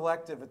very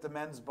selective at the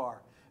men's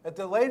bar. At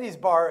the ladies'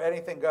 bar,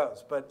 anything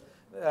goes, but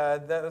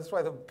that's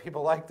why the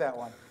people like that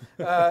one.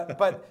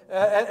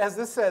 As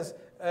this says,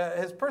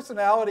 his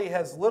personality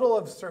has little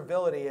of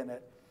servility in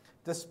it,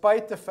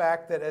 despite the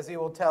fact that, as he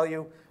will tell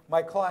you,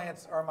 my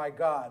clients are my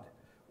God.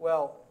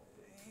 Well,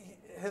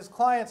 his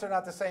clients are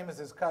not the same as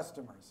his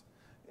customers.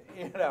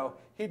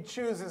 he'd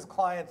choose his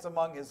clients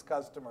among his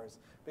customers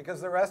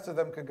because the rest of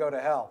them could go to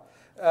hell.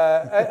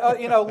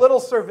 Little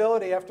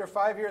servility after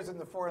 5 years in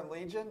the Foreign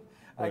Legion.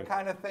 Right. I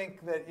kind of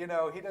think that,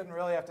 he didn't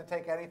really have to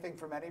take anything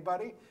from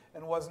anybody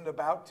and wasn't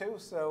about to.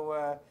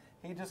 So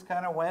he just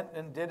kind of went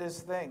and did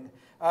his thing.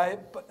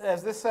 But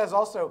as this says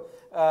also,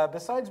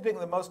 besides being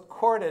the most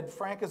courted,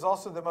 Frank is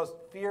also the most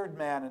feared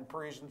man in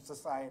Parisian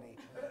society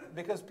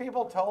because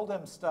people told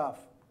him stuff.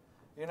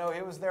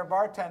 He was their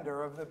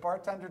bartender, of the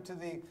bartender to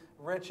the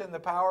rich and the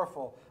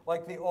powerful,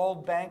 like the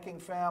old banking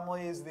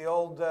families, the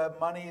old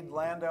moneyed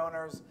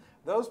landowners.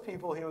 Those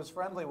people he was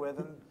friendly with,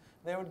 and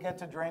they would get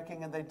to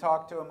drinking and they'd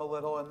talk to him a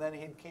little, and then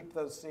he'd keep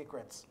those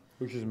secrets.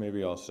 Which is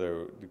maybe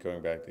also,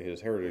 going back to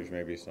his heritage,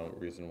 maybe some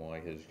reason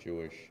why his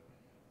Jewish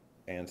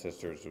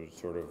ancestors was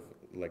sort of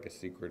like a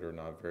secret or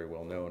not very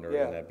well known, or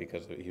in that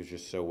because he was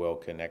just so well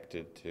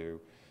connected to,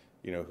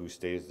 who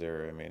stays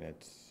there. I mean,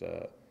 it's,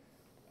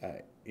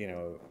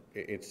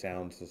 it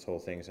sounds, this whole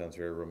thing sounds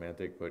very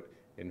romantic, but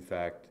in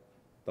fact,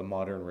 the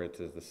modern Ritz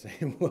is the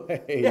same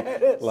way. Yeah,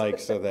 it is. Like,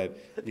 so that,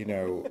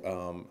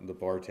 the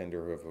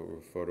bartender who I have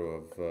a photo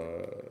of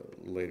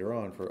later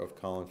on of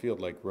Colin Field,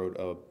 like wrote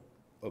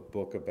a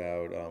book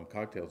about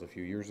cocktails a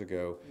few years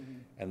ago,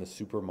 and the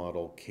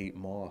supermodel Kate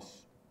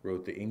Moss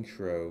wrote the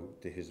intro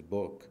to his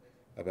book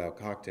about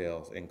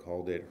cocktails and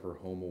called it her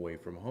home away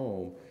from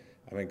home.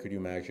 I mean, could you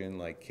imagine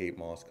like Kate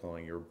Moss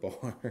calling your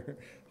bar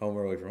home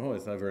or away from home?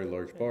 It's not a very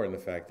large bar, and the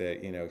fact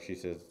that, she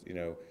says,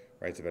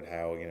 writes about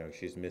how,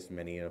 she's missed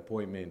many an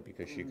appointment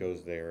because she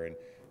goes there, and,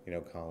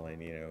 Colin,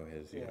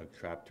 has,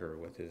 trapped her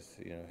with his,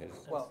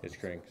 his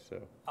drink,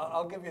 so.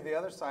 I'll give you the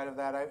other side of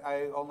that.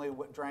 I only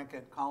drank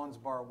at Colin's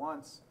bar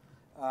once.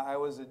 I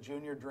was a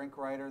junior drink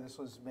writer. This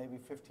was maybe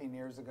 15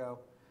 years ago.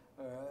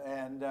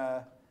 And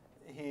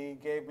he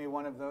gave me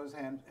one of those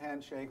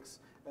handshakes,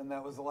 and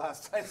that was the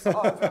last I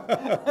saw of him.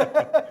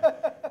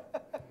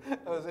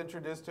 I was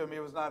introduced to him. He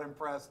was not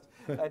impressed.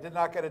 I did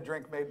not get a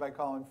drink made by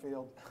Colin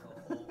Field.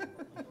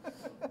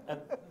 And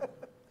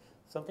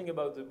something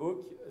about the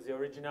book, the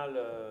original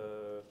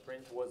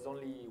print was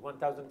only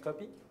 1,000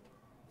 copies,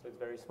 so it's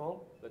very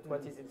small. But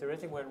what is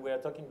interesting when we are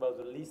talking about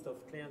the list of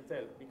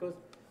clientele, because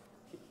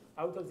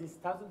out of these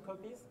 1,000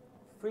 copies,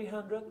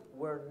 300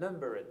 were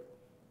numbered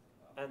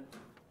and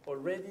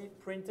already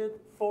printed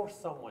for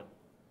someone.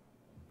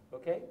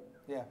 Okay?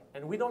 Yeah.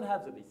 And we don't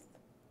have the list.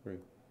 Right.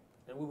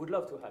 And we would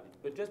love to have it.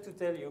 But just to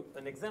tell you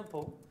an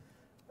example,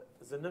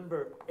 the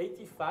number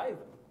 85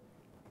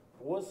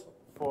 was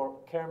for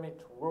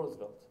Kermit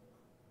Roosevelt.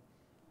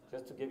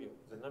 Just to give you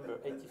the number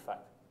 85.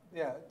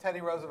 Yeah,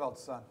 Teddy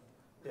Roosevelt's son.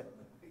 Yeah.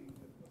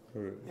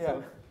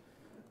 Yeah.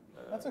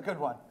 That's a good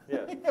one.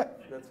 Yeah,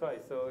 that's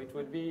right. So it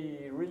would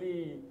be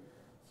really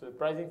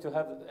surprising to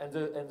have, and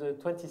the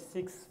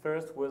 26th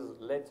first was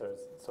letters.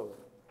 So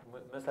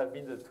must have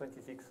been the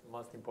 26th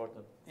most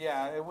important.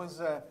 Yeah, it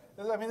was. I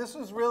mean, this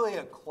was really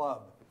a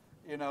club.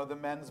 The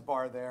men's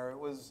bar there. It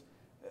was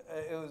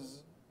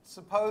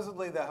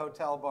supposedly the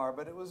hotel bar,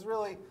 but it was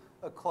really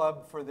a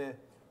club for the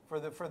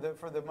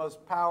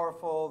most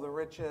powerful, the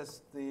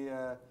richest,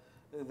 the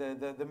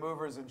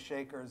movers and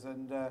shakers,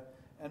 and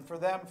for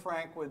them,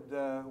 Frank would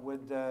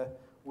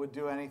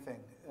do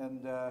anything,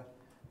 and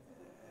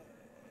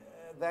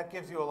that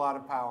gives you a lot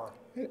of power.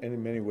 And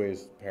in many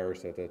ways,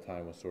 Paris at that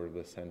time was sort of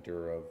the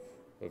center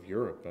of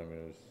Europe. I mean,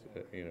 it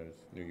was,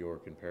 it's New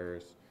York and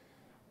Paris.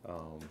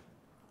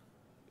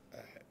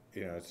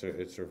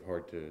 It's sort of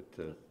hard to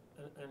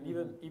And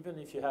even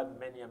if you had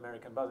many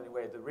American bars,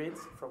 anyway, the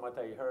Ritz, from what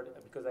I heard,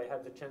 because I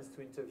had the chance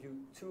to interview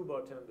two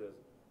bartenders,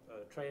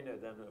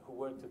 trainers, who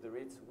worked at the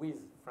Ritz with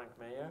Frank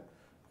Meier,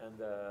 and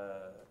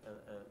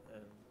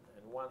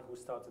one who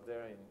started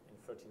there in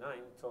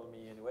 39 told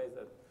me, anyways,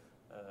 that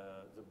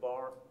the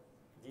bar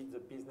did the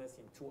business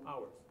in 2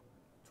 hours.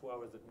 2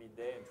 hours at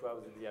midday and 2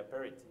 hours at the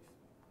aperitif.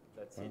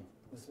 That's it. It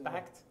was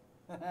packed.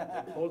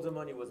 All the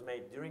money was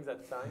made during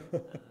that time.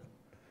 Then it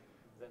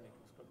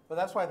was good. But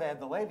that's why they had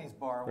the ladies'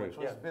 bar, which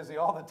was busy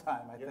all the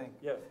time. I think.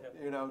 Yeah.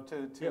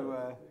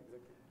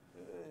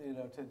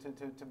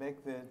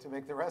 To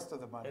make the rest of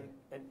the money.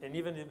 And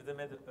even if they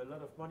made a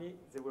lot of money,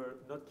 they were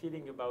not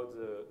kidding about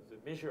the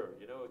measure.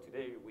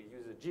 Today we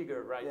use a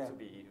jigger, right, to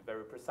be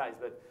very precise.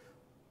 But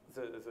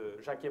the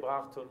Jacques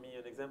Ebrard told me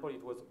an example.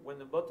 It was when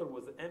the bottle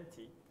was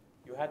empty,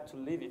 you had to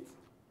leave it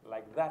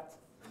like that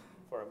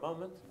for a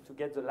moment to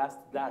get the last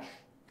dash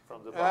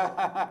from the bottle.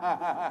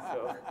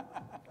 So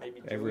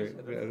maybe Jewish.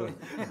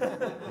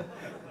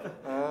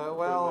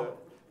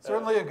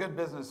 Certainly a good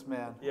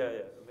businessman. Yeah,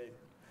 amazing.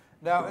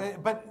 Now,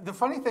 but the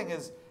funny thing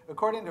is,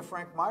 according to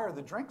Frank Meier,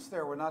 the drinks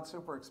there were not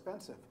super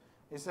expensive.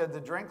 He said the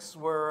drinks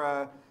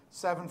were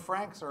 7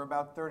 francs, or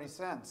about 30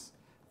 cents,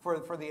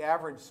 for the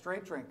average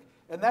straight drink.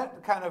 And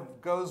that kind of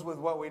goes with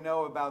what we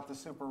know about the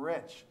super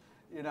rich.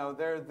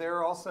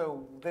 They're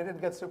also, they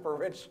didn't get super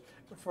rich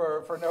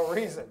for no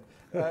reason.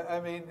 I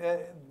mean,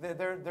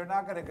 they're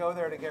not going to go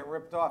there to get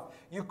ripped off.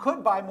 You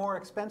could buy more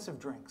expensive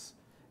drinks.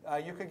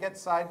 You could get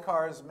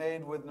sidecars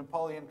made with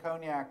Napoleon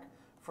cognac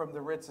from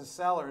the Ritz's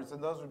cellars,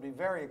 and those would be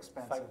very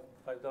expensive.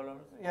 $5.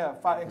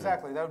 Yeah,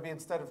 exactly. That would be,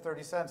 instead of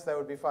 30 cents, that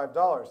would be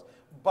 $5.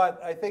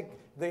 But I think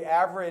the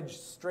average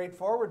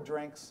straightforward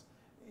drinks,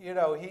 you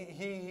know,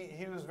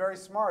 he was very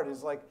smart.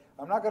 He's like,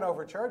 I'm not going to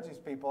overcharge these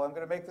people. I'm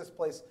going to make this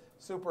place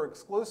super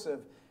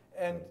exclusive.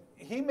 And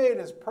he made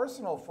his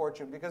personal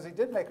fortune, because he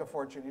did make a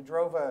fortune. He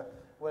drove a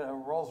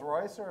Rolls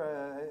Royce,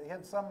 or he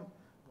had some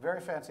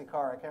very fancy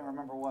car. I can't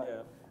remember what.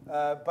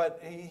 Yeah.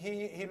 But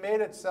he made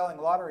it selling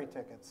lottery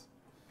tickets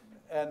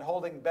and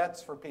holding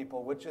bets for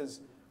people, which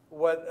is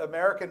what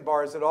American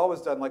bars had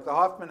always done, like the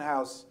Hoffman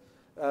House.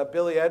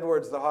 Billy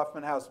Edwards, the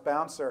Hoffman House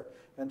bouncer,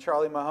 and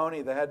Charlie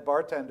Mahoney, the head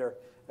bartender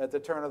at the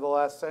turn of the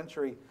last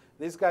century.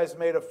 These guys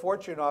made a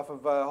fortune off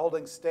of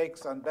holding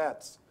stakes on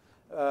bets.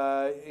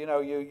 You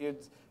know,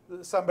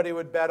 somebody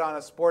would bet on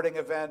a sporting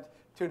event,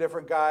 two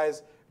different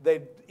guys.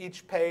 They'd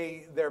each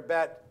pay their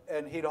bet,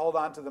 and he'd hold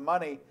on to the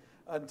money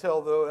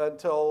until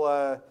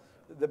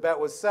the bet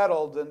was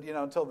settled, and you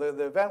know, until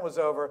the event was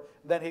over.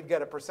 Then he'd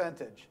get a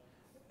percentage.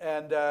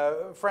 And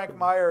Frank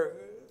Meier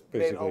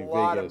made a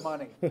lot of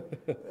money.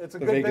 It's a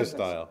good Vegas business.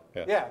 style.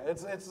 Yeah,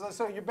 it's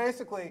so you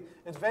basically,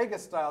 it's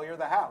Vegas style. You're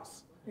the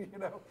house. You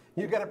know,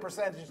 you get a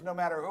percentage no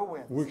matter who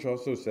wins. Which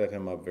also set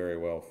him up very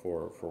well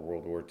for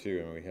World War II.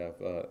 And we have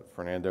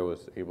Fernando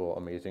was able,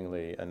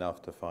 amazingly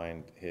enough, to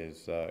find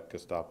his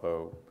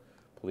Gestapo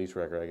police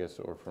record, I guess,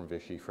 or from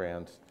Vichy,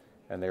 France.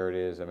 And there it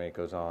is. I mean, it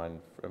goes on.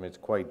 I mean, it's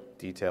quite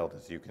detailed,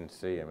 as you can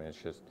see. I mean,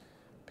 it's just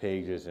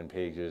pages and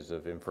pages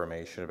of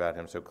information about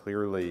him. So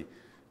clearly,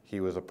 he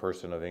was a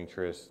person of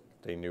interest.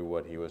 They knew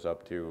what he was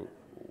up to.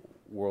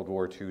 World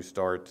War II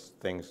starts.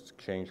 Things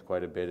change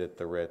quite a bit at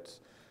the Ritz.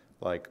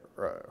 Like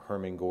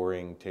Hermann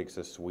Göring takes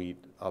a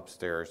suite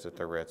upstairs at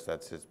the Ritz.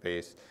 That's his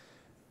base.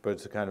 But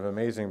it's kind of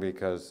amazing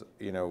because,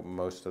 you know,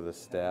 most of the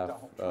staff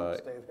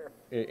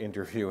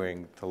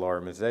interviewing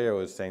Talar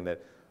Mazzeo is saying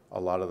that a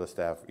lot of the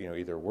staff, you know,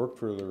 either worked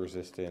for the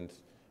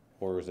resistance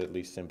or was at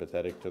least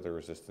sympathetic to the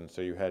resistance.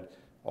 So you had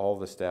all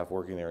the staff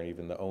working there, and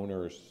even the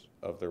owners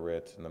of the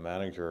Ritz and the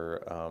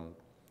manager,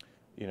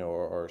 you know,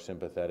 are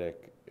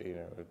sympathetic, you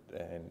know,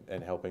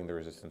 and helping the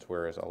resistance,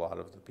 whereas a lot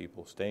of the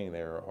people staying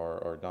there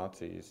are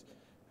Nazis.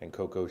 And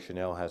Coco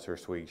Chanel has her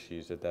suite.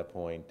 She's at that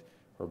point,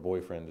 her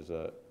boyfriend is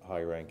a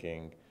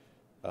high-ranking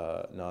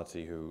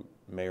Nazi who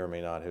may or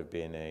may not have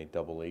been a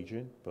double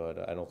agent,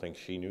 but I don't think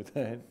she knew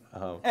that.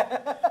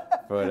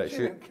 But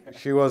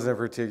she wasn't a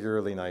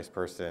particularly nice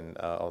person,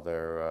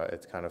 although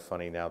it's kind of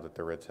funny now that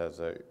the Ritz has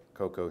a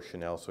Coco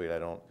Chanel suite. I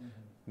don't,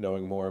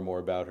 knowing more and more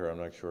about her, I'm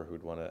not sure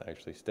who'd want to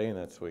actually stay in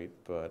that suite,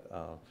 but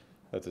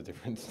that's a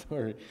different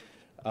story.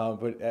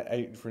 But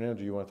Fernando,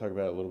 do you want to talk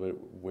about a little bit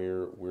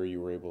where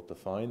you were able to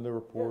find the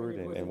report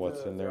and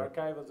what's in there? The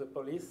archive of the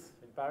police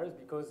in Paris,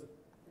 because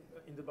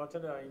in the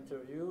bartender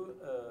interview,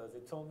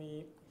 they told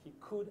me he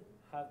could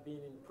have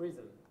been in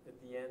prison at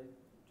the end,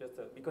 just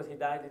because he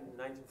died in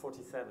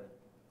 1947.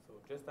 So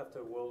just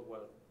after World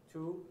War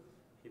II,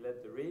 he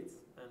left the Ritz,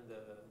 and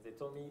they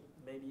told me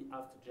maybe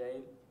after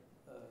jail,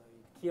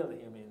 he killed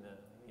him in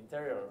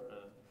interior.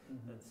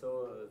 And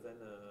so then.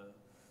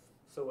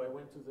 So I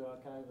went to the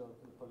archive of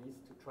the police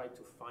to try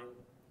to find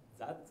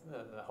that,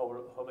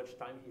 how much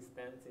time he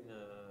spent in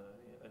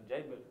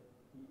jail, but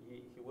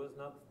he was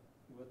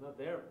not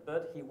there.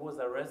 But he was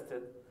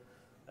arrested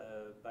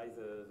by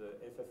the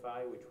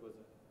FFI, which was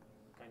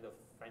a kind of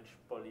French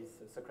police,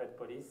 secret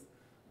police,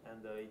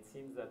 and it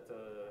seems that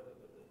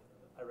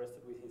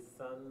arrested with his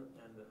son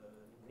and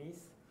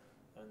niece,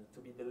 and to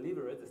be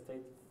delivered, they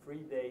stayed 3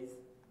 days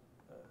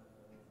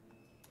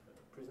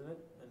prisoner,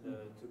 and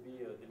to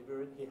be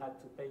delivered, he had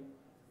to pay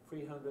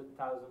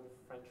 300,000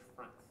 French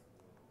francs.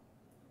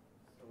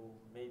 So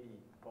maybe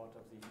part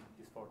of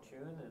his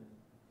fortune, and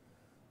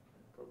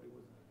probably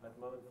was a bad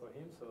moment for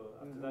him. So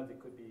after that, it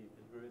could be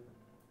delivered,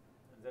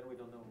 and then we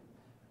don't know.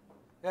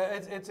 Yeah,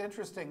 it's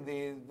interesting.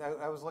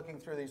 I was looking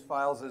through these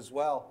files as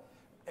well,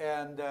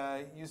 and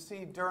you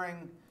see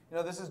during, you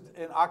know, this is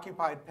in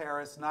occupied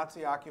Paris,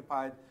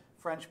 Nazi-occupied.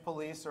 French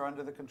police are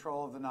under the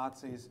control of the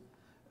Nazis.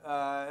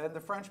 And the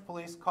French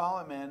police call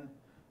him in.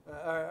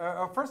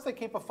 First, they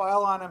keep a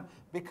file on him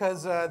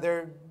because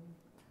they're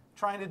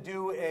trying to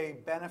do a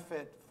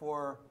benefit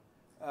for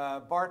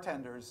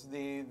bartenders,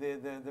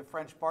 the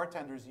French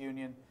Bartenders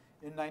Union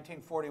in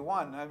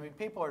 1941. I mean,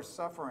 people are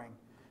suffering,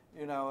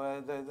 you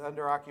know,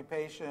 under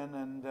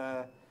occupation,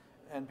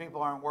 and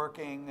people aren't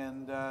working,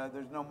 and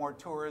there's no more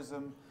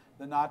tourism.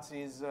 The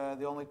Nazis,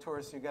 the only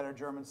tourists you get are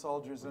German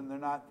soldiers, and they're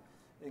not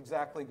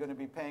exactly going to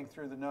be paying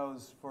through the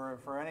nose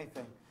for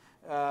anything.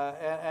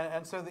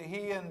 And so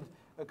he and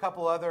a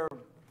couple other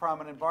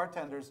prominent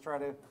bartenders try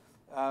to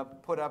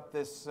put up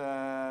this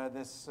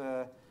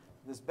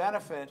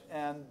benefit,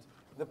 and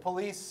the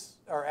police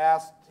are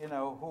asked, you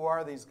know, who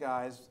are these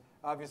guys?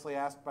 Obviously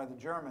asked by the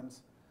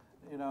Germans,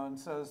 you know, and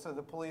so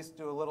the police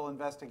do a little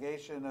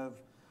investigation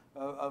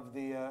of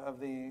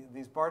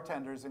these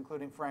bartenders,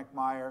 including Frank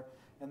Meier,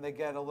 and they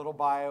get a little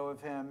bio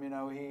of him. You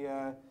know,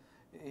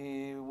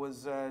 he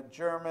was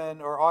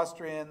German or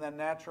Austrian, then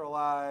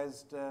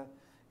naturalized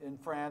in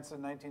France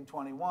in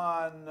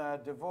 1921,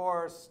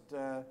 divorced.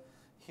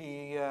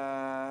 he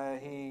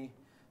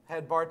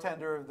head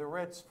bartender of the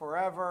Ritz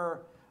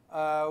forever,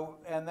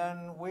 and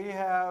then we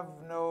have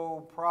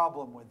no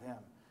problem with him.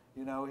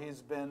 You know,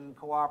 he's been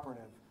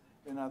cooperative,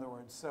 in other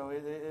words, so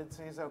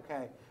he's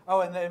okay.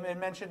 Oh, and it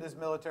mentioned his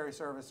military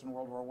service in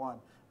World War I,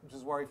 which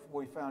is where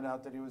we found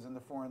out that he was in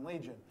the Foreign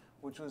Legion,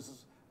 which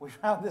was, we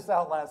found this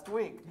out last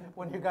week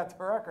when you got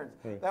the records.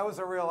 Right. That was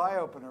a real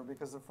eye-opener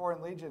because the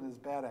Foreign Legion is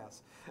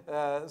badass.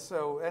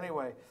 So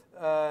anyway,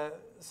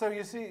 so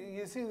you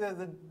see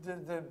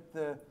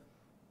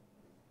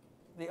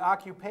the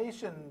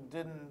occupation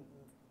didn't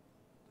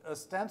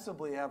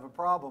ostensibly have a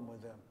problem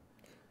with him.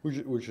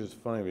 Which is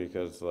funny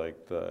because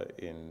like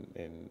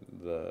in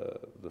the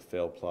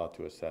failed plot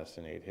to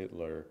assassinate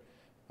Hitler,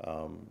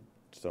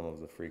 some of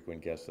the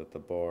frequent guests at the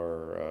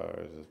bar,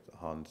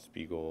 Hans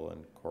Spiegel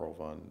and Karl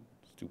von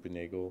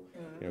Stupinagel,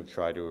 you know,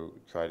 try to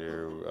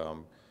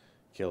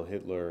kill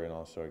Hitler, and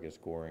also I guess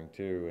Göring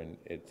too, and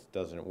it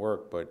doesn't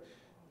work. But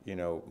you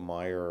know,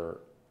 Meier,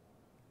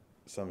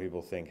 some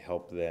people think,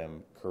 helped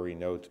them curry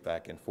notes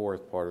back and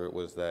forth. Part of it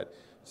was that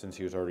since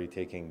he was already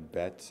taking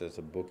bets as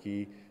a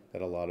bookie,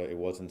 that it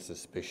wasn't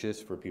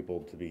suspicious for people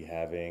to be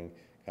having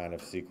kind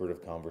of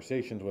secretive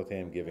conversations with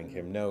him, giving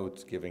him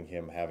notes, having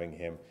him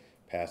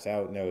pass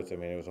out notes. I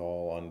mean, it was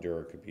all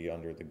could be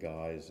under the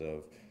guise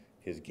of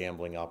his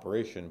gambling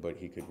operation, but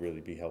he could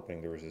really be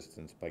helping the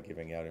resistance by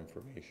giving out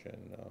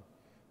information.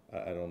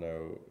 I don't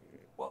know.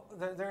 Well,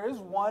 there is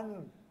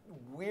one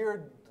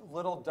weird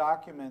little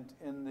document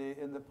in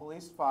the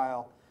police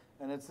file,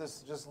 and it's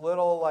this just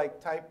little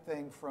like type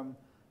thing from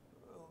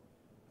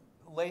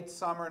late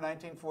summer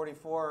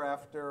 1944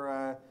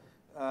 after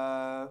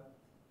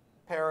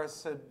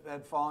Paris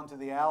had fallen to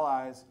the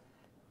Allies,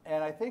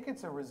 and I think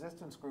it's a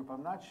resistance group,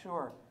 I'm not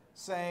sure,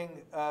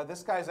 saying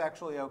this guy's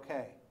actually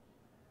okay.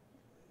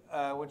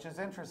 Which is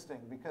interesting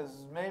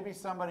because maybe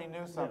somebody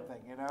knew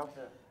something, you know.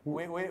 Yeah.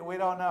 We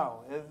don't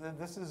know.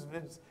 This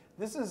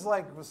is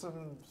like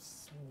some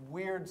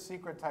weird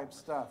secret type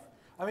stuff.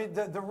 I mean,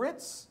 the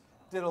Ritz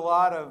did a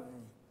lot of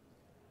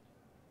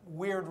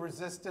weird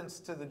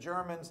resistance to the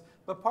Germans,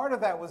 but part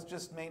of that was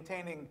just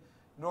maintaining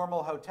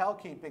normal hotel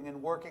keeping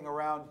and working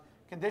around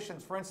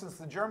conditions. For instance,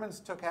 the Germans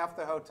took half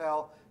the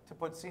hotel to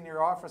put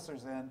senior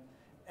officers in,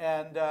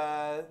 and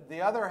the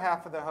other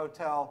half of the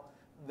hotel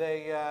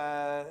they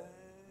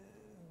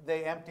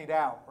emptied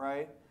out,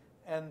 right?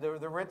 And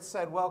the Ritz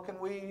said, well, can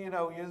we, you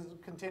know,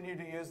 continue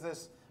to use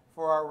this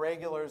for our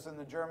regulars? And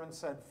the Germans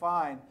said,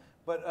 fine.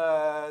 But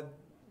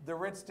the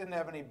Ritz didn't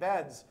have any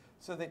beds,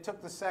 so they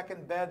took the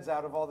second beds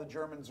out of all the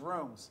Germans'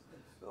 rooms.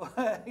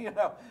 You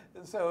know,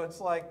 so it's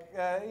like,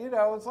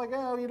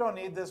 oh, you don't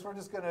need this. We're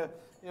just gonna,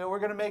 you know, we're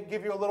gonna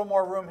give you a little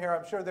more room here.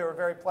 I'm sure they were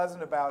very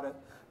pleasant about it.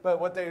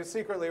 But what they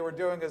secretly were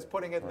doing is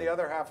putting it in the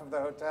other half of the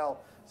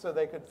hotel so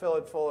they could fill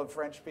it full of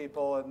French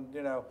people and,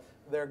 you know,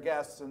 their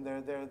guests and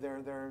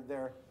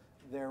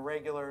their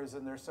regulars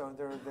and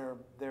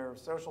their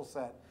social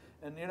set.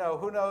 And, you know,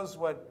 who knows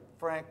what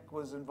Frank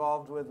was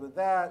involved with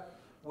that,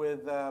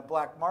 with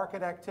black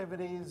market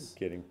activities.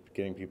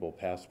 Getting people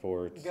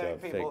passports,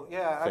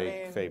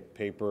 fake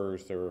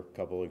papers. There were a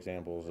couple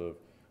examples of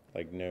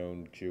like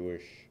known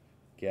Jewish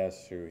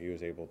guests who he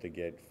was able to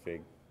get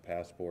fake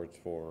passports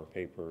for,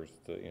 papers,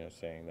 that, you know,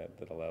 saying that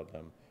allowed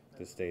them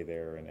to stay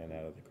there and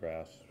out of the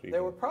grasp. They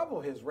were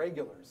probably his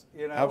regulars,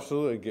 you know.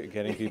 Absolutely,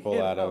 getting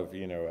people out of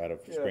Yeah.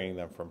 screening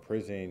them from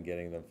prison,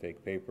 getting them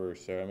fake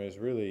papers. So I mean, it's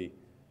really,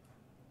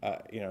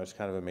 you know, it's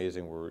kind of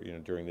amazing. Where, you know,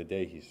 during the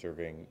day he's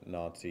serving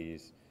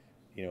Nazis,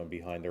 you know, and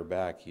behind their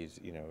back he's,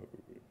 you know,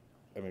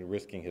 I mean,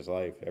 risking his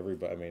life.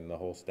 Everybody, I mean, the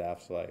whole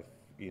staff's life,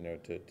 you know,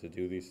 to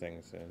do these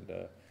things. And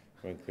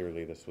I mean,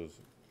 clearly this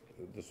was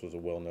a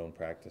well-known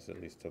practice,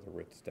 at least to the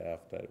Ritz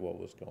staff, that what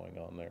was going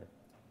on there.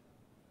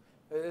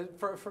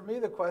 For me,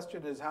 the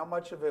question is how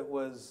much of it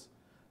was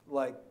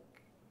like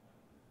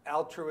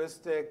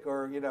altruistic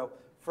or, you know,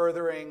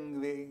 furthering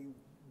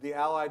the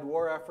Allied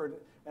war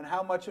effort, and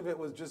how much of it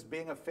was just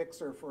being a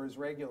fixer for his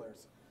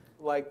regulars,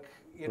 like,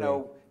 you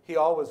know, he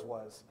always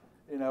was.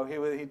 You know,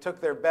 he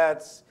took their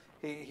bets.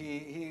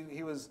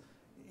 He was,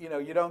 you know,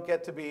 you don't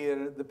get to be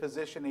in the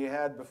position he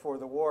had before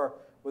the war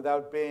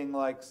without being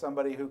like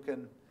somebody who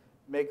can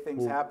make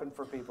things happen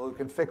for people, who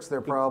can fix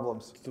their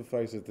problems.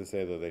 Suffice it to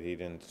say, though, that he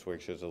didn't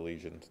switch his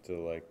allegiance to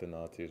like the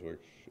Nazis,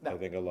 which I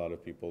think a lot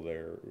of people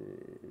there,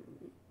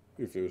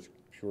 if it was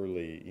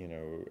purely, you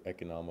know,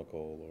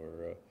 economical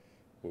or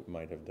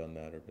might have done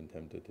that or been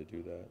tempted to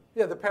do that.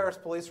 Yeah, the Paris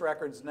police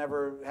records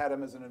never had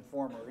him as an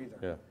informer either.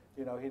 Yeah.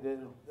 You know, he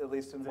did, at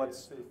least in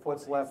what's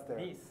left there.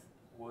 Niece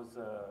was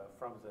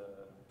from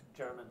the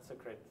German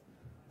secret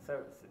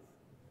services.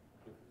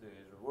 They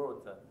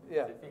wrote that.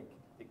 Yeah. They think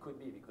it could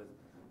be because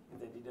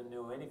they didn't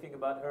know anything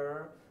about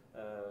her.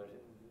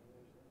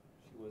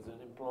 She was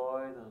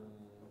unemployed, and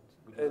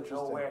we didn't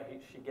know where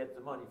she gets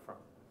the money from.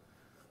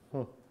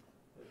 Huh.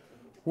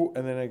 Well,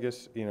 and then I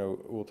guess, you know,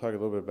 we'll talk a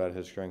little bit about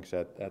his strengths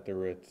at the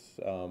Ritz.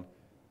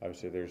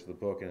 Obviously, there's the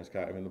book, and it's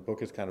kind of, I mean, the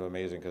book is kind of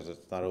amazing because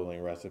it's not only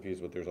recipes,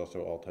 but there's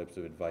also all types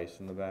of advice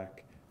in the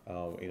back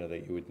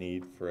that you would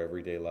need for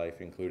everyday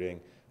life, including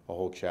a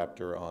whole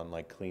chapter on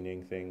like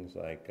cleaning things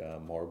like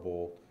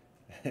marble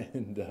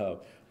and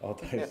all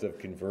types of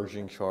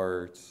conversion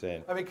charts.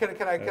 And I mean, can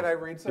I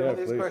read some yeah, of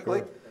these please,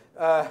 quickly?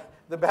 sure.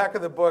 The back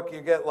of the book, you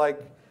get like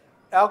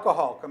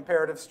alcohol,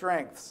 comparative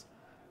strengths,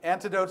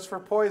 antidotes for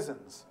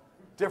poisons,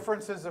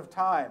 differences of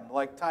time,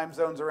 like time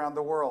zones around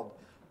the world,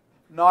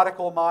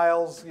 nautical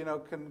miles,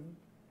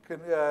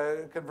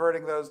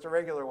 converting those to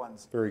regular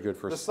ones. Very good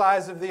for The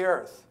size of the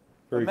Earth,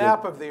 a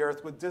map of the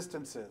Earth with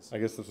distances. I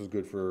guess this was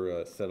good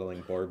for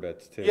settling bar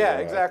bets too. Yeah, at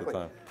the exactly.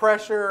 time.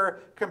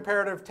 Pressure,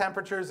 comparative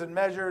temperatures and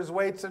measures,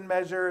 weights and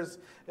measures,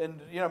 and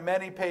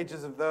many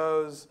pages of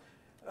those.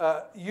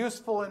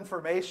 Useful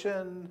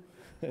information.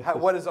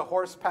 What is a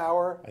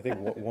horsepower? I think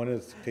one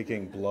is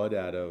picking blood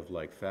out of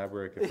like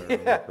fabric, if I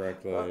remember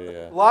correctly.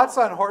 Yeah. Lots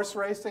on horse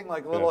racing,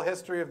 like little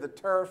history of the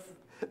turf.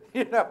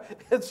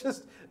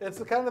 It's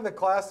kind of the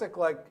classic,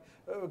 like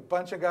a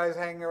bunch of guys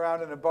hanging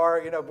around in a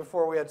bar,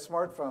 before we had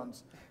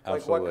smartphones. Like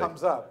Absolutely. what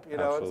comes up? It's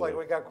like Absolutely.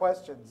 we got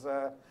questions.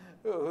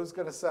 Who's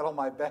going to settle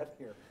my bet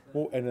here?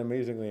 Well, and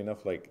amazingly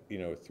enough, like,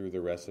 through the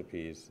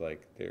recipes,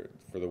 like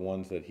for the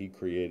ones that he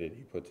created,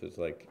 he puts his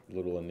like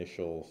little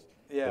initials,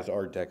 his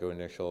Art Deco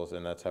initials,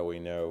 and that's how we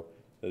know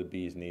that the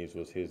bee's knees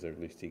was his, or at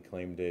least he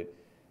claimed it.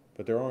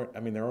 But there aren't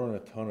a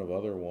ton of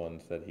other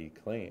ones that he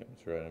claims,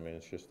 right? I mean,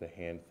 it's just a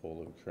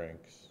handful of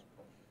drinks.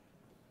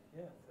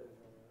 Yeah.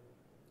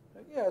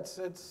 Yeah, it's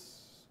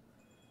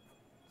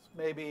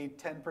maybe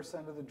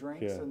 10% of the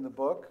drinks in the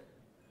book.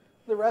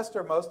 The rest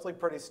are mostly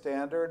pretty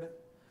standard.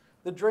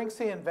 The drinks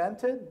he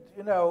invented,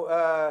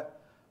 I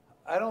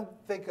don't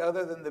think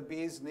other than the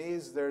bee's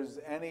knees, there's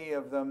any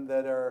of them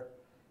that are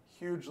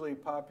hugely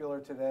popular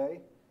today.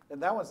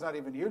 And that one's not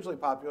even hugely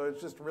popular,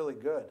 it's just really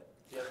good.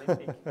 The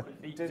Olympic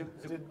could be Did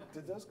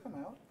those come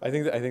out? I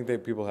think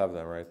that people have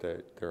them, right?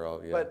 They're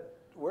all, yeah. But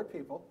we're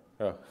people.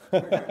 Oh.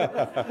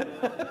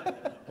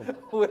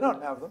 We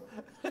don't have them.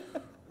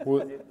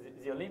 Well,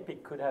 the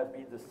Olympic could have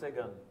been the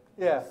second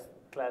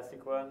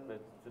classic one,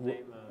 but the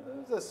name...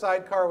 It was a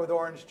sidecar with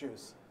orange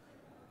juice.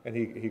 and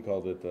he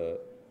called it the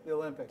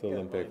Olympic.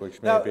 Olympic,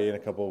 which Now- maybe in a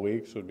couple of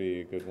weeks would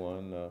be a good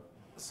one.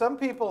 Some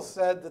people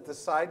said that the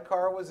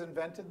sidecar was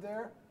invented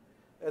there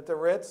at the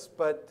Ritz,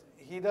 but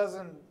he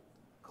doesn't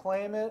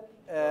claim it.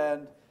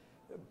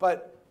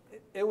 But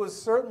it was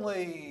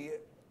certainly,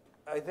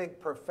 I think,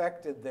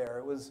 perfected there.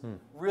 It was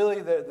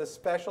really the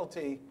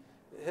specialty,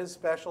 his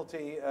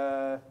specialty.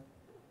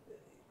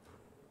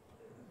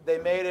 They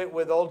made it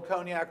with old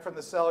cognac from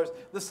the cellars.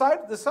 The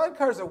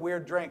sidecar is a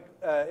weird drink.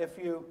 If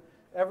you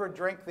ever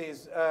drink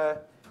these,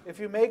 if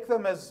you make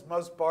them as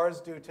most bars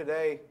do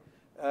today,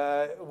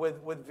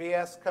 with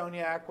VS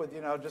cognac, with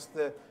just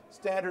the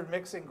standard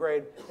mixing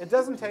grade, it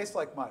doesn't taste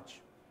like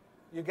much.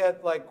 You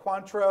get like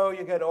Cointreau,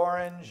 you get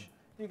orange,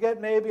 you get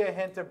maybe a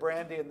hint of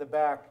brandy in the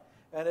back,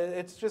 and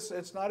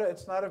it's not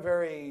a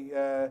very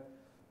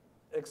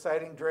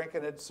exciting drink,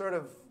 and it sort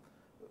of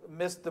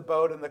missed the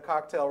boat in the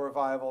cocktail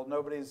revival.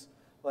 Nobody's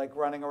like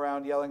running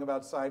around yelling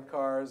about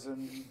sidecars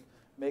and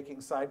making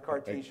sidecar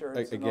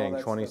T-shirts. Again, and all that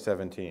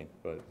 2017,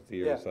 but the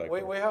year is like.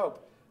 we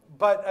hope.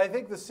 But I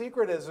think the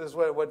secret is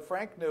what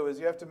Frank knew is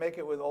you have to make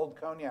it with old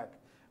cognac.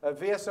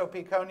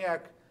 VSOP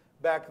cognac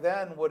back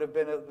then would have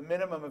been a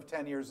minimum of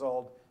 10 years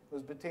old. It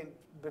was between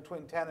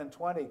 10 and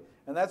 20,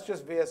 and that's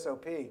just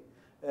VSOP.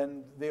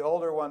 And the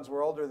older ones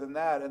were older than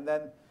that, and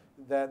then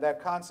that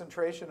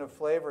concentration of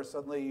flavor,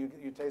 suddenly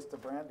you taste the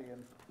brandy,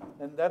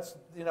 and that's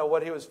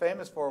what he was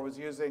famous for, was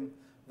using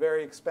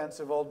very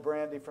expensive old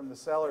brandy from the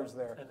cellars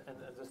there. And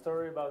the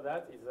story about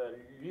that is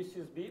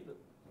Lucius Bib,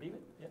 Bib.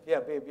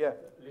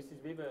 Lucius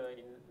Bib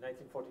in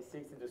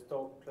 1946 in the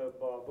Stoke Club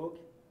Bar book,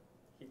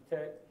 he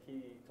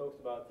talks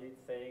about it,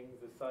 saying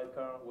the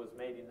sidecar was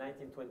made in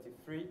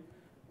 1923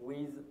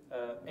 with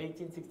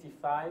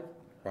 1865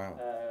 Grand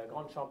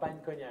Champagne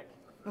cognac.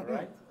 All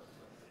right.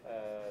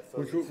 So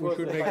Which this was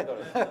would the make-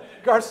 $5.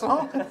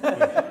 Garçon.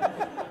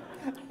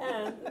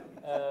 And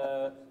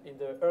in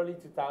the early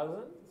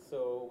 2000s,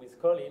 so with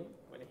Colin,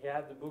 when he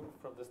had the book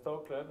from the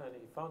Store Club and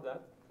he found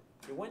that,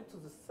 he went to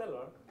the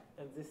cellar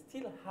and they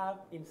still have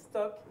in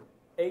stock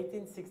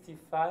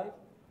 1865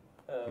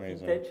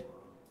 Amazing. vintage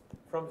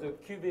from the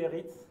Covert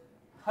Ritz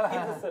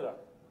in the cellar.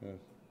 Yes.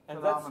 And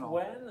Phenomenal.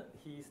 that's when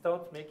he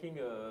started making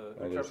a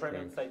this ultra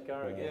premium drink.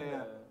 sidecar again.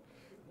 Yeah.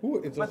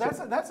 Ooh, it's But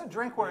also- that's a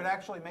drink where it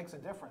actually makes a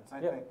difference, I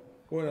Yeah. think.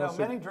 well, and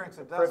also- Many drinks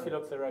it doesn't.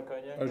 Pre-phylloxera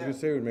cognac. I was going to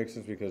say it would make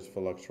sense because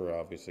phylloxera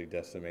obviously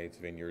decimates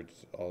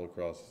vineyards all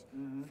across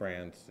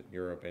France,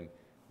 Europe, and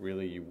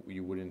really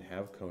you wouldn't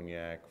have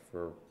cognac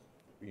for,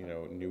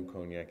 new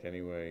cognac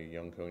anyway,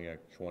 young cognac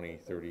 20,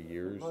 30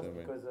 years. Most I mean,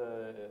 because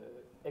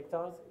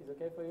hectares is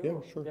okay for you?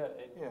 Yeah, sure. Yeah,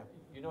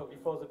 and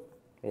before the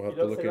we'll have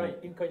to look phylloxera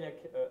in. in cognac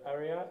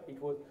area,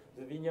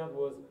 the vineyard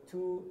was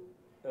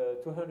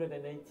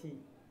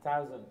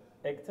 280,000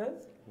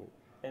 hectares,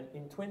 and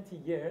in 20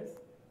 years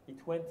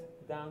it went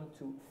down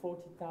to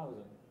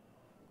 40,000.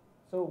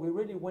 So we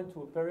really went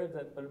to a period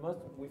that almost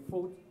we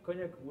thought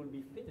cognac would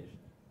be finished,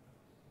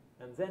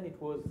 and then it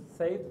was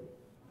saved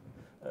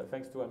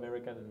thanks to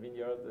American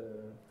Vineyard.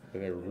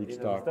 They were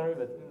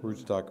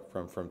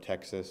rootstock from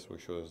Texas,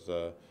 which was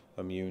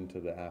immune to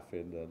the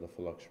aphid, the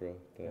phylloxera.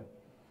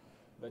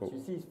 But you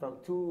see, it's from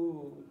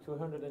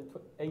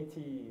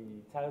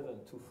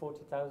 280,000 to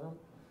 40,000.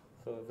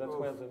 So that's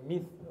where the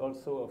myth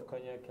also of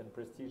cognac and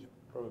prestige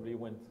probably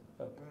went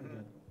up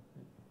again.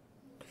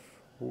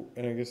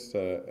 And I guess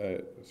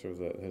sort of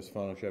his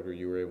final chapter,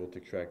 you were able to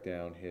track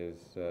down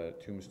his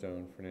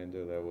tombstone,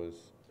 Fernando. That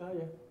was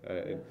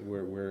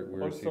where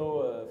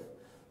also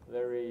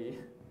very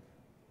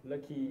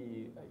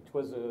lucky. It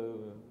was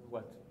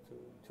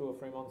two or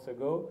 3 months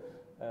ago,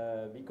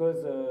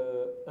 because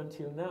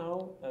until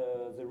now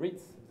the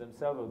Ritz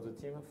themselves or the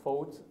team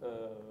fought.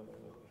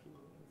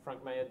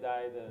 Frank Meier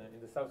died in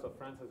the south of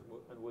France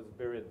and was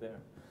buried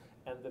there.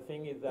 And the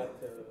thing is that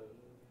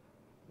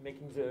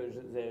making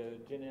the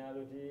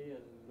genealogy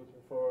and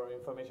looking for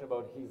information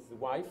about his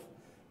wife,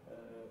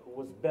 who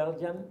was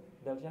Belgian,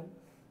 and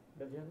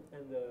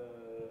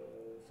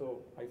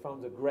so I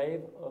found the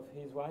grave of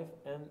his wife,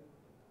 and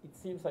it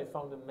seems I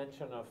found a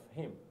mention of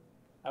him.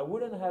 I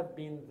wouldn't have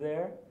been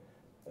there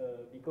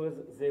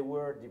because they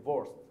were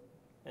divorced,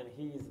 and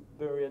he is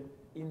buried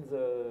in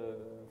the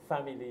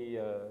family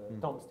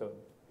tombstone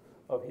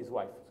of his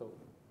wife. So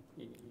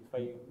if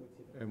I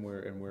and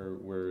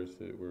where is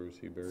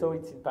he buried? So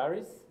it's in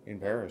Paris. In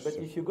Paris. But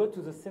if you go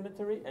to the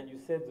cemetery and you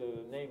said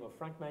the name of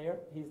Frank Meier,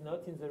 he's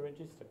not in the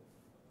register.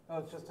 Oh,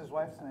 it's just his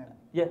wife's name.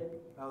 Yeah.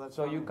 Oh, that's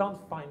so funny. you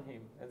can't find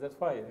him, and that's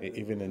why.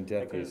 Even in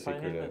death, he's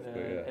secretive.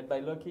 And by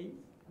lucky.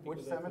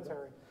 Which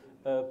cemetery?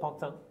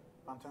 Pantin.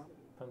 Pantin.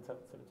 Pantin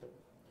Cemetery.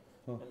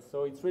 Huh. And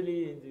so it's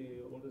really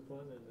the oldest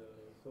one, and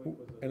so it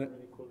was really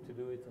cool to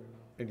do it.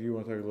 And do you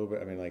want to talk a little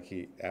bit? I mean, like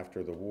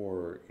after the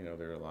war,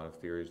 there are a lot of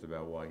theories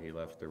about why he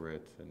left the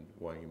Ritz and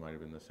why he might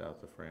have been in the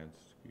south of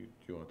France. Do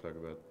you want to talk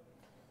about?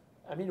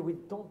 I mean, we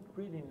don't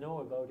really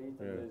know about it.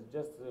 Yeah. It's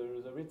just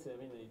the Ritz. I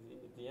mean,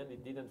 at the end,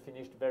 it didn't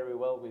finish very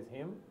well with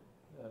him.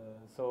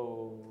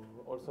 So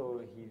also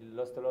he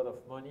lost a lot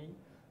of money.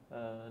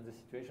 And the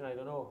situation, I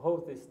don't know how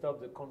they stopped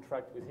the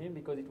contract with him,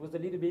 because it was a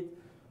little bit,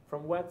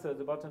 from what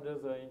the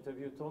bartender's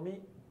interview told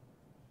me,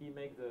 he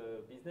made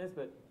the business,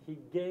 but he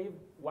gave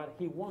what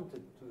he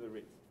wanted to the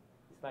Ritz.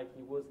 It's like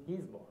he was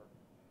his bar.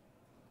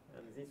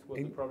 And this was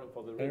the problem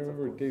for the Ritz. I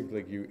remember, Dave,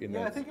 like you in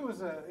that. I think it was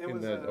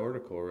that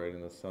article, right?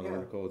 In the Sun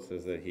article, it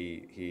says that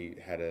he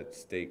had a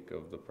stake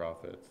of the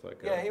profits.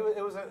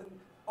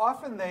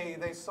 Often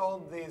they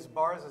sold these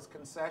bars as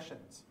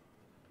concessions,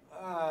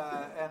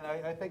 and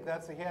I think he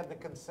had the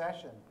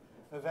concession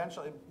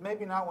eventually.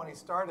 Maybe not when he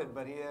started,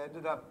 but he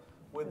ended up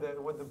with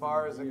the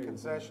bar as a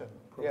concession.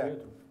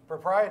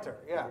 Proprietor.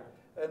 Yeah.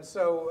 And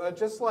so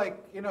just like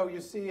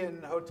you see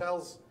in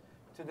hotels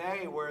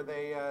today where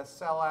they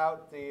sell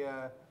out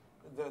the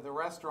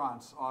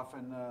restaurants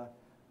often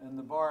in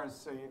the bars,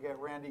 so you get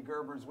Randy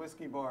Gerber's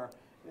whiskey bar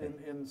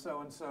in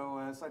so and so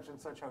such and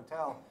such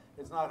hotel.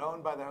 It's not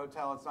owned by the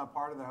hotel. It's not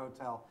part of the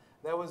hotel.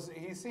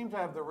 He seemed to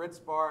have the Ritz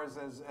bars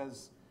as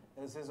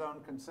his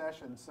own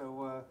concession.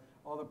 So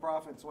all the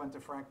profits went to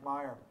Frank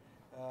Meier.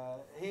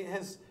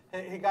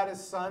 He got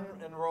his son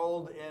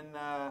enrolled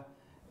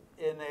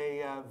in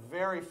a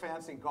very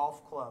fancy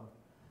golf club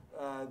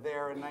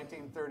there in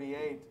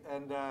 1938,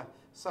 and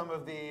some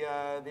of the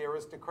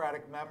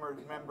aristocratic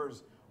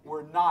members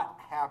were not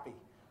happy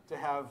to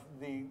have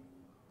the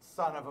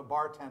son of a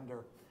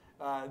bartender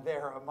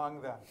there among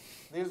them.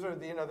 These are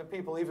the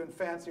people even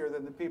fancier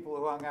than the people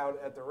who hung out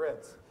at the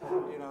Ritz.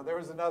 There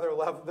was another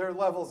level. There are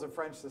levels of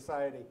French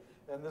society,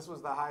 and this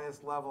was the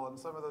highest level. And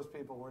some of those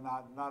people were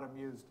not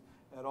amused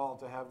at all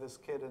to have this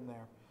kid in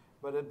there.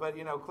 But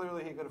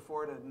clearly he could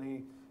afford it, and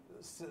he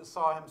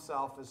saw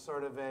himself as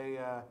sort of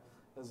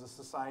as a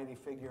society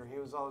figure. He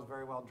was always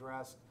very well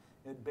dressed.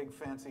 He had big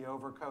fancy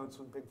overcoats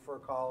with big fur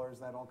collars,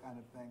 that all kind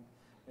of thing.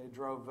 He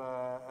drove,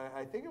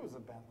 I think it was a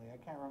Bentley, I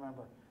can't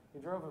remember. He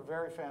drove a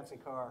very fancy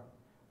car,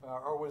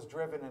 or was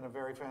driven in a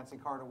very fancy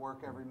car to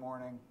work every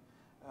morning.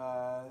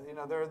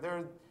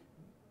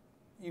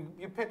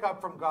 You pick up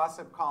from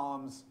gossip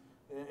columns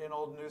in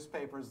old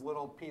newspapers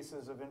little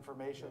pieces of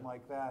information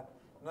like that.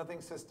 Nothing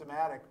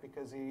systematic,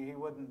 because he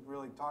wouldn't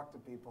really talk to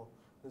people.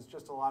 There's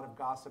just a lot of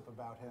gossip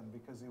about him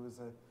because he was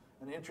an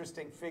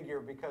interesting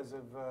figure because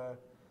of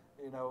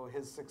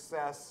his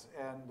success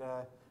and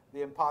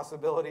the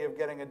impossibility of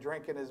getting a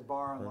drink in his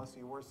bar unless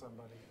you were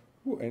somebody.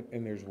 Well,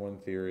 and there's one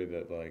theory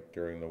that like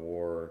during the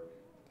war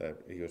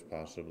that he was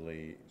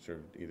possibly sort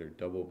of either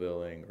double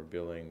billing or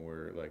billing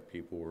where like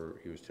he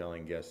was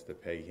telling guests to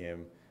pay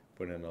him,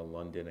 put in a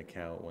London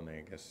account when they,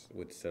 I guess,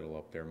 would settle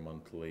up their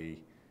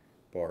monthly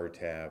bar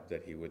tab,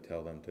 that he would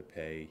tell them to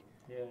pay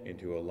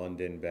into a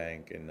London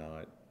bank and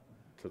not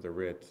to the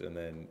Ritz. And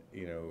then,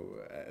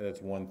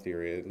 that's one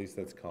theory, at least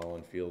that's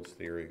Colin Field's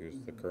theory,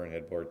 who's the current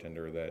head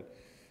bartender, that,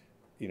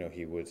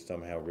 he was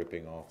somehow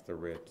ripping off the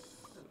Ritz,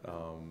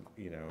 and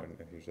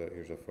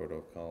here's a photo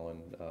of Colin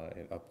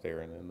up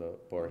there and in the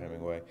bar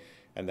Hemingway,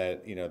 and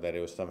that, that it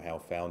was somehow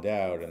found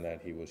out and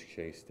that he was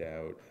chased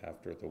out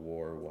after the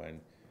war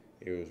when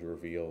it was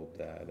revealed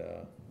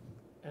that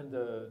And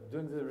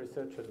doing the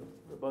research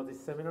about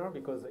this seminar,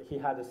 because he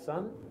had a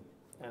son,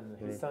 and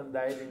his son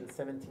died in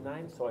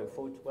 '79, so I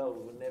thought, well, we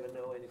would never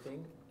know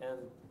anything. And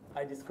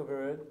I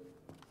discovered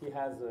he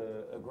has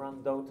a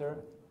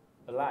granddaughter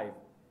alive,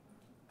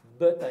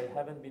 but I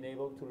haven't been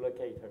able to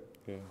locate her.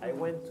 Yeah. I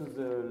went to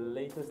the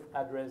latest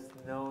address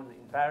known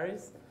in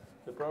Paris.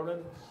 The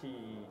problem, she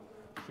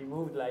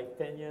moved like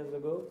 10 years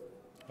ago.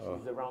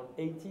 She's around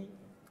 80,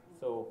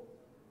 so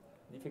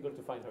difficult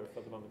to find her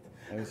for the moment.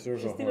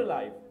 She's still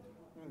alive,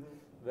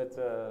 but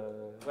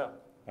well.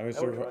 I mean,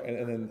 sort of,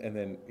 and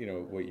then you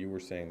know what you were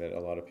saying, that a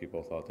lot of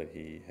people thought that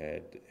he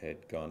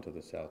had gone to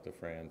the south of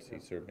France. He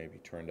sort of maybe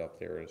turned up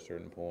there at a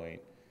certain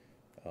point.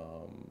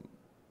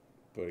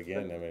 But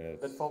again, I mean,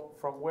 it's... But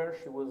from where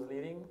she was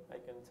leading, I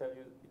can tell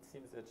you, it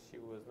seems that she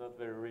was not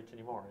very rich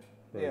anymore.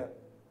 Right. Yeah.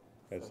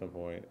 At some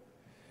point.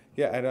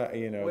 Yeah, I don't,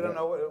 you know... We don't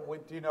know,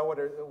 do you know what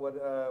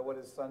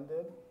his son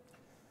did?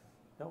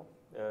 No.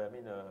 I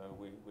mean,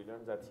 we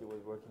learned that he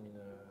was working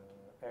in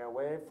a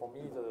airway. For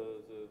me,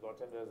 the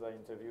bartenders I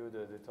interviewed,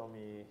 they told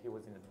me he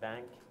was in a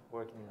bank,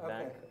 working in a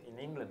bank in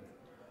England.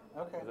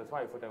 Okay. So that's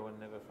why I thought I would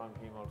never find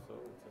him also.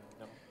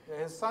 No.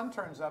 Yeah, his son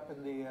turns up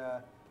in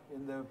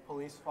the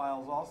police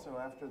files also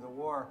after the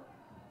war.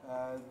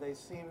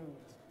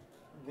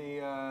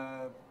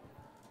 The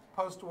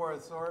post-war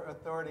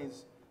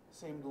authorities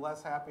seemed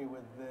less happy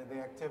with the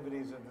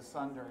activities of the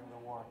son during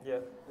the war. Yeah.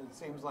 It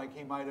seems like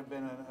he might have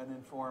been an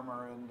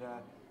informer and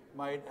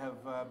might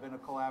have been a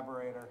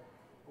collaborator,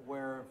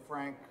 where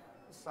Frank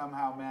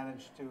somehow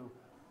managed to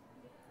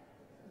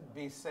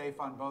be safe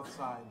on both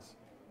sides.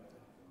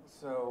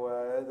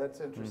 So that's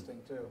interesting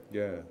too.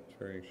 Yeah, it's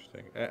very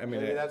interesting. I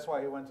mean, maybe that's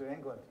why he went to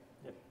England.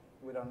 Yep.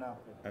 We don't know.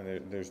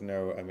 And there's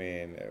no, I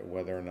mean,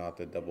 whether or not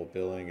the double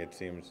billing, it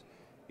seems,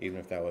 even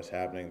if that was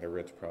happening, the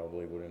Ritz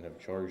probably wouldn't have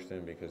charged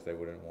him because they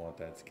wouldn't want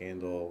that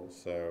scandal.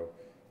 So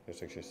it's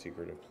such a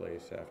secretive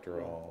place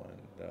after all,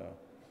 and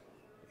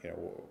you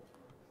know,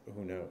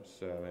 who knows?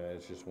 So I mean,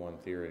 it's just one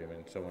theory. I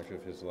mean, so much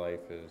of his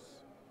life is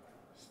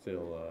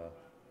still,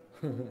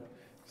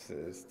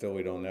 still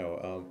we don't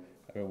know.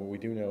 I mean, what we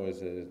do know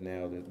is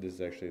now that this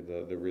is actually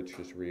the Ritz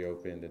just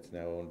reopened. It's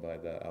now owned by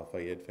the Al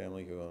Fayed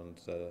family, who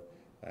owns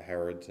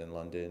Harrods in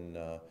London.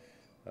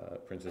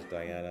 Princess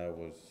Diana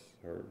was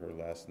her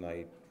last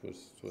night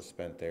was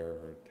spent there.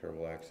 Her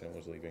terrible accident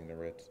was leaving the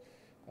Ritz.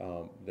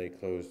 They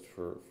closed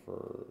for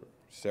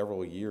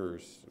several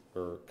years,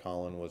 where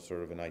Colin was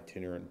sort of an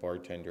itinerant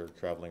bartender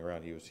traveling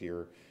around. He was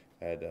here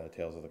at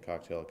Tales of the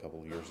Cocktail a couple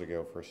of years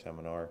ago for a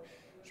seminar,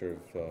 sort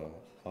of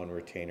on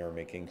retainer,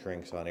 making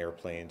drinks on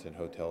airplanes and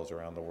hotels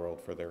around the world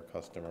for their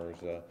customers,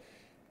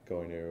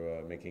 going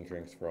to making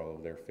drinks for all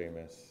of their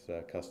famous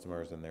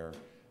customers. And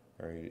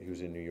he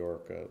was in New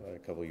York a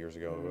couple of years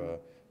ago,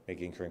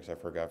 making drinks. I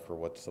forgot for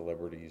what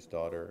celebrity's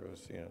daughter. It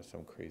was, you know,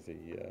 some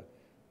crazy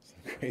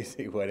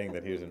wedding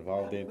that he was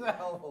involved in. A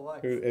hell of a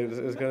life. It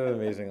was kind of an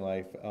amazing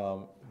life.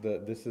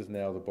 This is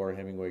now the Bar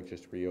Hemingway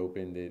just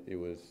reopened. It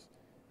was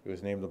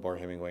named the Bar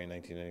Hemingway in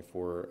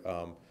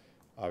 1994.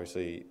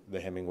 Obviously, the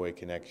Hemingway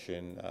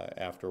connection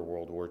after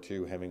World War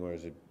II. Hemingway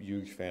was a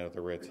huge fan of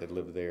the Ritz, had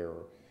lived there,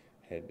 or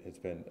had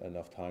spent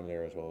enough time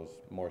there, as well as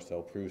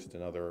Marcel Proust,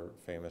 another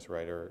famous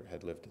writer,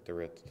 had lived at the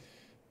Ritz.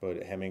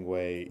 But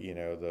Hemingway, you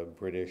know, the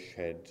British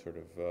had sort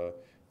of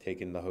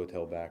taken the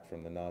hotel back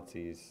from the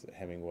Nazis.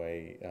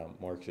 Hemingway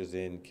marches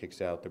in,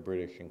 kicks out the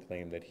British, and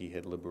claimed that he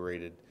had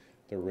liberated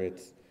the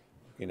Ritz.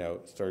 You know,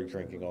 started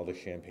drinking all the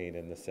champagne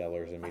in the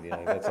cellars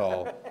immediately. That's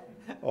all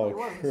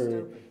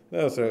true.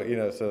 No, so you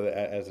know, so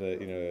as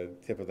a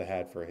tip of the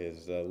hat for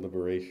his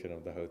liberation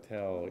of the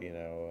hotel, you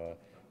know,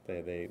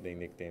 they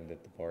nicknamed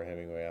it the Bar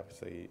Hemingway.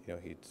 Obviously, you know,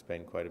 he'd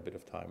spend quite a bit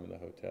of time in the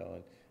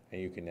hotel,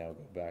 and you can now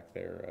go back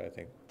there. I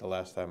think the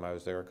last time I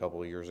was there a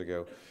couple of years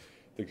ago,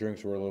 the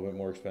drinks were a little bit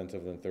more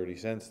expensive than 30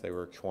 cents. They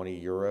were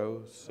 20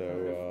 euros,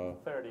 so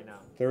 30 now.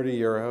 30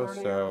 euros.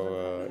 30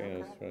 so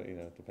euros, you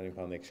know, depending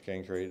upon the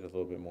exchange rate, a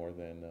little bit more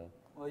than.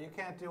 Well, you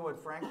can't do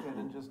what Frank did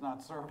and just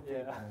not serve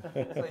people.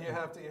 Yeah. So you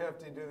have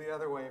to do the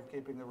other way of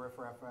keeping the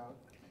riffraff out.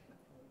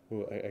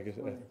 Well, I guess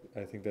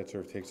I think that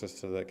sort of takes us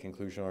to that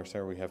conclusion. Our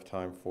we have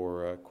time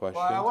for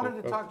questions. Well, I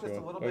wanted to talk just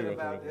a little bit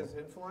about his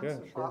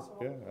influence, if possible.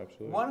 Yeah,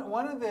 absolutely.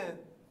 One of the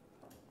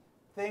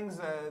things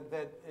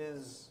that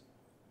is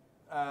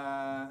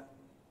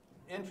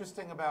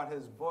interesting about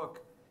his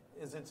book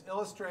is it's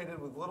illustrated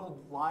with little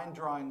line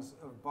drawings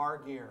of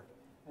bar gear.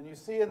 And you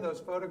see in those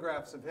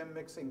photographs of him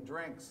mixing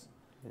drinks,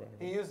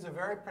 he used a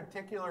very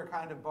particular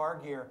kind of bar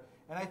gear.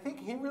 And I think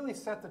he really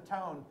set the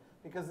tone,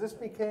 because this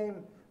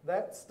became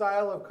that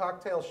style of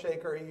cocktail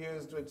shaker he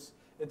used.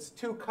 It's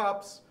two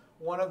cups.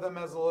 One of them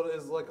is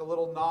like a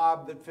little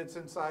knob that fits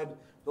inside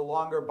the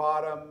longer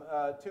bottom,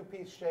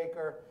 two-piece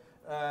shaker,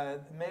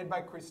 made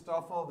by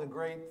Christoffel, the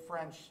great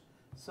French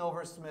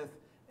silversmith.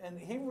 And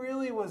he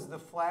really was the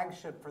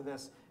flagship for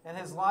this. And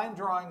his line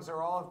drawings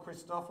are all of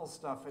Christoffel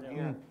stuff in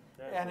here.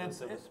 Yeah, and it's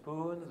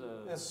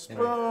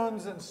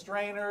spoons, and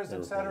strainers,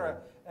 etc.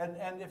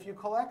 And if you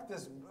collect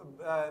this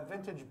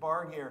vintage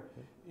bar gear,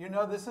 you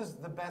know this is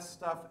the best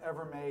stuff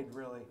ever made,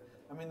 really.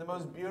 I mean, the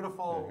most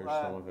beautiful here's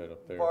some of it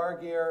up there. bar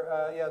gear.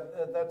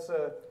 That's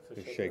a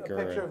The a shaker.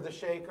 picture of the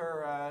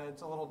shaker.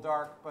 It's a little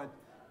dark, but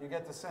you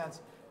get the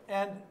sense.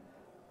 And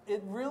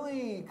it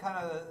really kind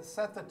of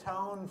set the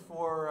tone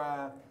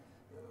for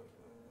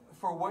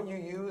what you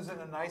use in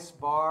a nice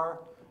bar.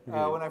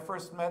 When I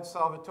first met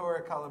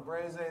Salvatore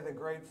Calabrese, the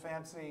great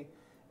fancy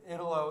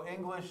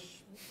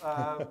Italo-English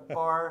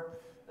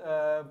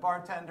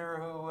bartender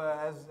who,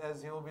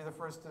 as he will be the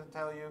first to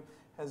tell you,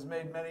 has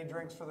made many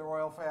drinks for the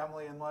royal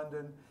family in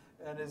London,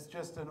 and is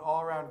just an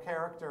all-around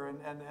character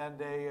and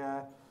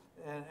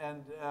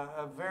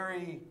a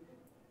very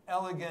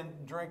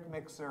elegant drink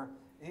mixer.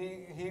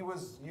 He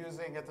was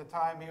using, at the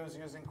time, he was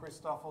using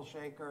Christoffel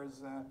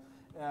shakers.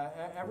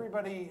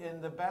 Everybody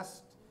in the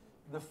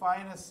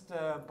finest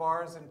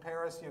bars in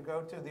Paris you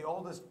go to, the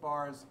oldest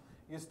bars,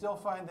 you still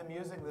find them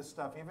using this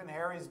stuff. Even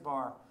Harry's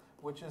bar,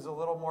 which is a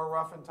little more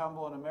rough and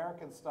tumble in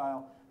American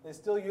style, they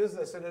still use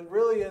this, and it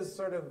really is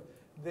sort of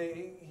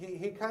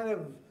he kind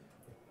of,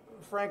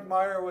 Frank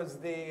Meier was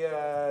the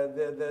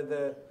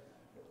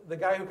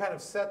guy who kind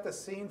of set the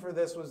scene for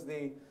this, was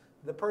the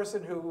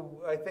person who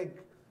I think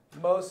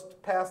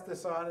most passed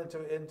this on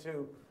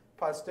into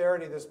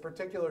posterity, this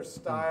particular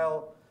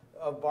style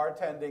of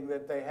bartending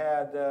that they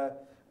had.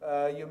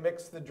 You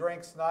mix the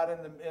drinks not in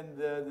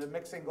the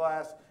mixing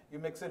glass, you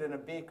mix it in a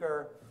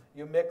beaker,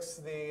 you mix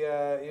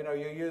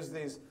you use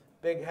these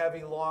big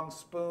heavy long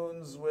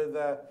spoons with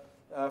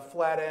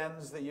flat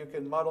ends that you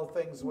can muddle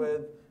things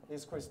with,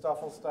 these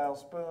Christoffel style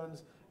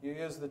spoons. You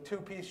use the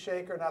 2-piece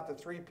shaker, not the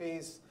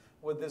 3-piece,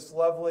 with this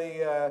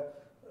lovely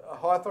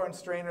Hawthorne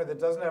strainer that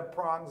doesn't have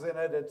prongs in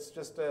it. It's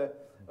just a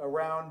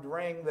round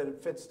ring that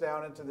it fits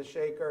down into the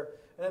shaker.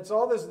 And it's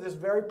all this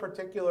very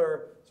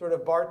particular sort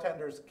of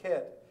bartender's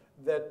kit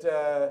that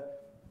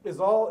is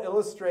all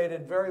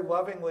illustrated very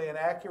lovingly and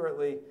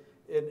accurately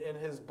in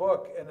his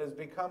book, and has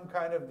become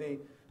kind of the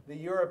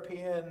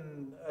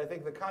European, I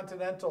think the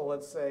continental,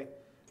 let's say,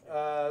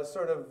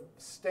 sort of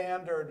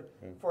standard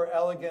for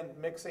elegant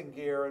mixing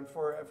gear and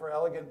for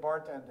elegant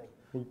bartending.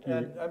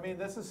 And I mean,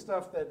 this is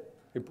stuff that...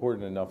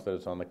 Important enough that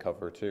it's on the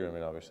cover too. I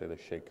mean, obviously the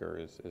shaker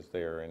is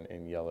there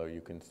in yellow.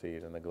 You can see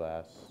it in the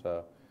glass.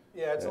 So.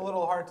 Yeah, it's a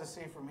little hard to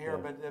see from here,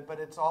 but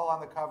it's all on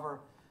the cover,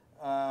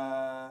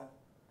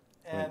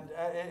 and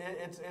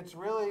it's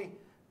really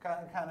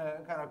kind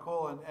of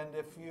cool. And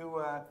if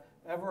you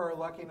ever are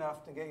lucky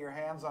enough to get your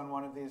hands on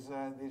one of these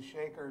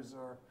shakers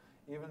or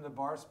even the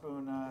bar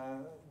spoon,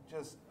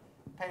 just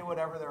pay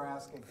whatever they're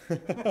asking.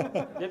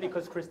 Yeah,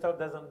 because Christophe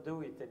doesn't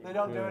do it anymore. They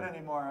don't do it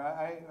anymore.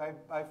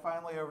 I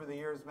finally, over the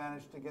years,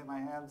 managed to get my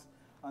hands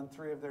on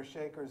 3 of their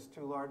shakers,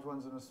 2 large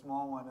ones and a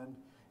small one, and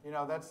you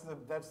know that's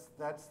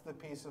the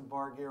piece of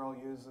bar gear I'll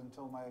use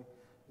until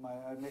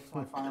I mix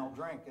my final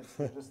drink. It's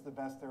just the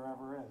best there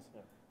ever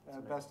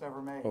is, best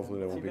ever made. Hopefully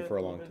that won't be for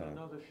a long time.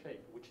 Another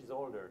shape, which is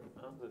older.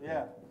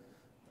 Yeah.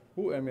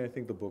 Well, I mean, I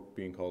think the book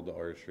being called The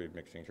Artistry of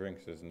Mixing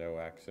Drinks is no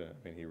accident.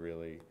 I mean, he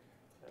really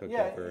took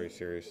that very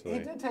seriously. He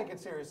did take it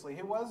seriously.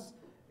 He was,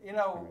 you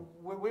know,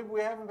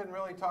 we haven't been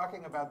really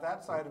talking about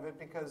that side of it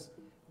because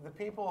the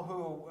people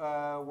who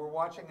were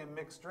watching him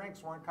mix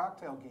drinks weren't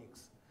cocktail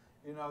geeks.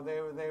 You know,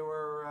 they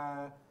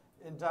were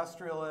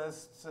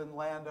industrialists and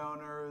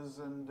landowners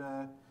and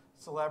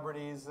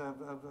celebrities of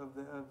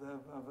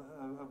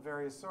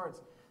various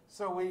sorts.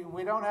 So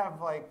we don't have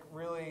like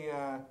really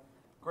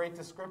great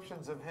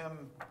descriptions of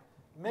him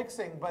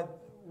mixing, but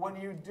when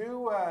you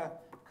do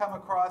come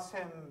across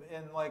him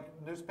in like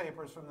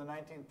newspapers from the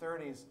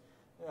 1930s,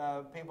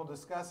 people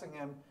discussing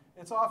him,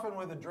 it's often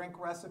with a drink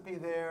recipe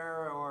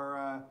there,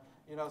 or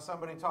you know,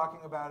 somebody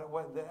talking about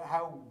it,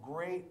 how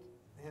great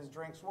his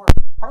drinks were.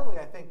 Partly,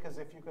 I think, because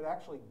if you could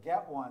actually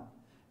get one,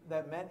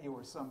 that meant you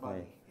were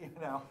somebody, you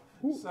know.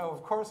 So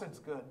of course it's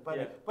good,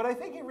 but I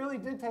think he really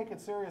did take it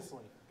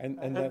seriously. And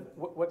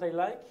what I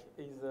like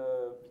is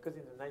because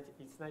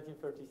it's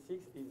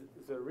 1936, is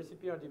the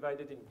recipe are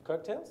divided in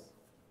cocktails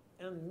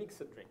and mixed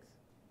drinks,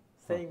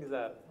 saying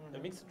that a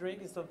mixed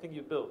drink is something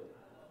you build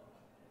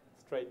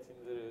straight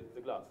in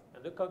the glass,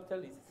 and the cocktail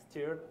is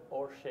stirred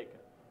or shaken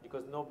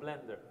because no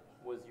blender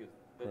was used.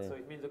 So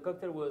it means the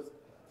cocktail was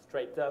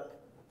straight up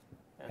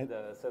and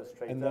served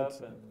straight up.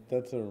 And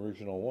that's an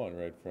original one,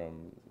 right?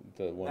 From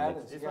the one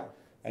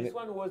this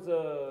one was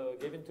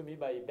given to me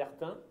by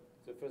Bertin,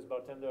 the first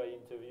bartender I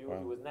interviewed. Wow.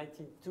 He was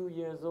 92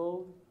 years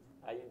old.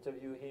 I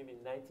interviewed him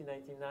in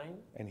 1999.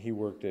 And he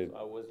worked at... So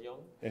I was young.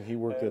 And he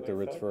worked at the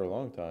Ritz for a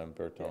long time,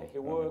 Bertin.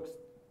 Yeah,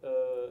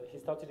 he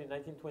started in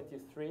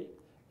 1923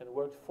 and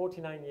worked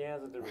 49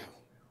 years at the Ritz.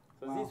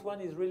 So this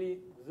one is really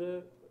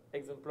the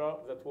exemplar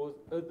that was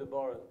at the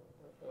bar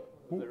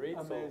of the Ritz.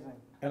 Amazing.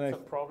 So and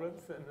some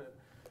problems, and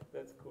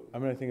that's cool. I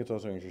mean, I think it's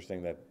also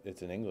interesting that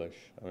it's in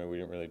English. I mean, we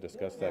didn't really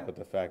discuss that, but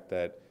the fact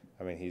that,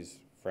 I mean, he's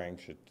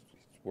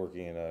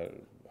working in a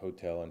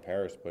hotel in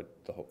Paris, but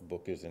the whole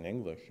book is in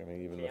English. I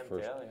mean, even the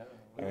first...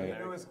 He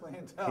knew his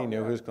clientele. He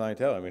knew his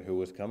clientele. I mean, who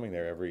was coming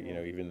there every, you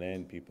know, even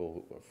then,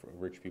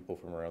 rich people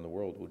from around the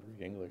world would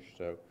read English.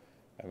 So,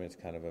 I mean, it's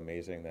kind of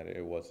amazing that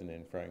it wasn't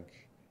in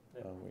French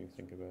when you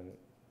think about it.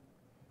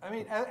 I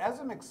mean, as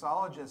a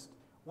mixologist,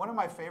 one of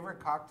my favorite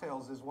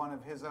cocktails is one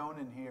of his own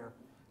in here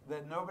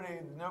that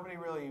nobody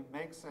really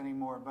makes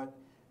anymore, but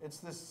it's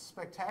this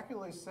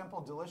spectacularly simple,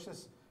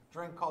 delicious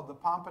drink called the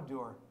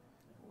Pompadour,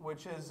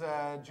 which is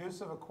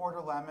juice of a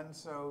quarter lemon,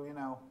 so, you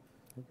know,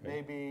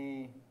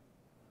 maybe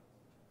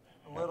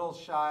a little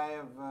shy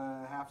of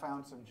a half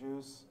ounce of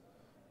juice,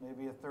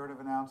 maybe a third of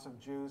an ounce of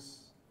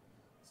juice,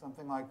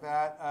 something like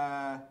that.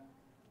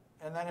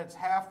 And then it's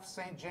half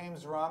St.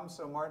 James rum,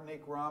 so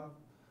Martinique rum.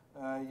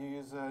 You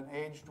use an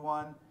aged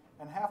one,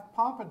 and half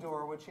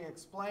Pompadour, which he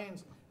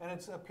explains, and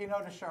it's a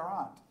Pinot de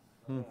Charente,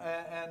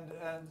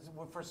 and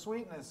for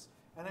sweetness.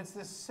 And it's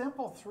this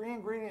simple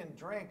 3-ingredient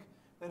drink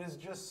that is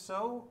just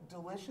so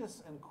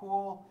delicious and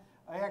cool.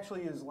 I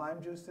actually use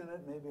lime juice in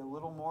it, maybe a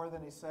little more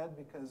than he said,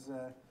 because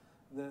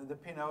the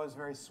Pinot is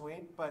very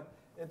sweet. But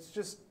it's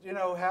just, you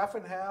know, half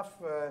and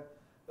half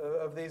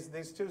of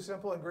these two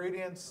simple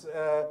ingredients,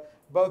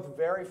 both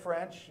very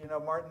French. You know,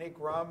 Martinique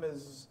rum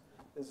is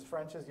as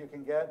French as you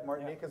can get.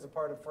 Martinique is a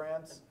part of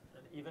France.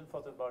 And even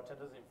for the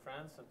bartenders in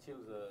France,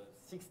 until the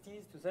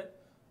 60s, to say,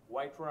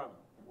 white rum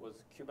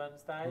was Cuban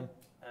style,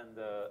 and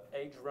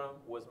aged rum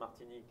was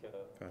Martinique.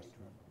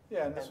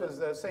 Yeah, and this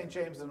was St.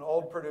 James, an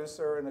old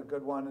producer and a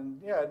good one, and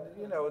yeah,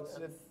 you know, it's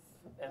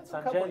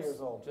a couple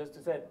years old. Just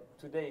to say,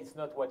 today it's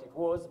not what it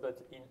was,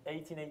 but in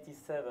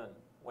 1887,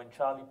 when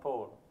Charlie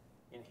Paul,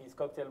 in his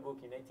cocktail book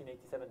in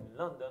 1887 in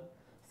London,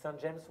 St.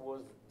 James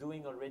was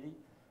doing already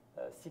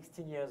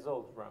 16 years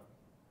old rum.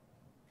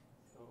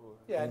 So,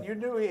 yeah, and you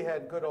knew he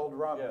had good old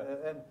rum,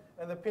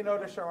 and the Pinot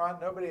de Charente,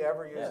 nobody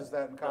ever uses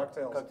that in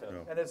cocktails.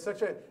 No. And it's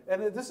such a,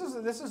 and this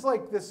is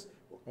like this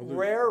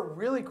rare,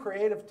 really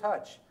creative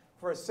touch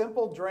for a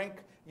simple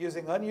drink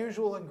using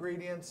unusual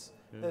ingredients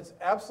that's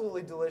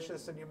absolutely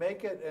delicious, and you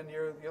make it, and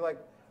you're like,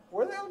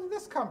 where the hell did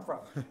this come from?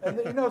 And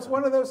you know, it's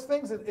one of those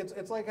things.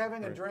 It's like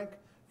having a drink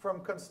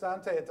from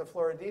Constante at the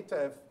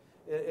Floridita.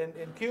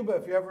 In Cuba,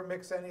 if you ever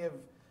mix any of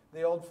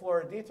the old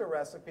Floridita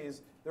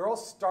recipes, they're all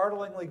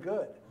startlingly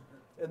good.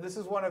 And this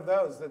is one of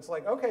those that's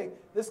like, okay,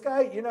 this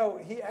guy, you know,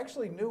 he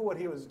actually knew what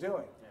he was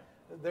doing.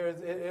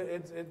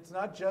 It's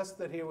not just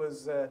that he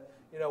was,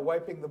 you know,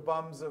 wiping the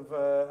bums of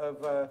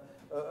a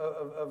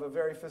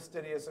very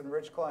fastidious and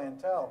rich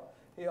clientele.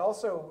 He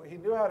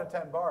knew how to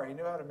tend bar. He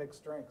knew how to mix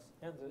drinks.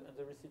 And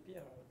the recipe,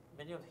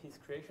 many of his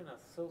creations are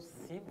so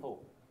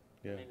simple.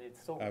 Yeah, I mean,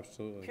 it's so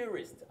absolutely.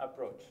 purist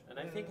approach. And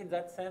I think in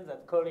that sense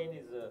that Colin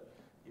is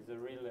a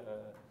real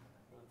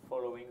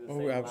following the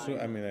same absolutely.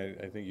 line. I mean,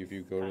 I think if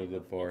you go to the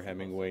bar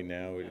Hemingway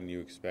now and you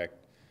expect,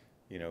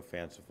 you know,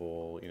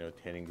 fanciful, you know,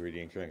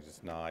 10-ingredient drinks,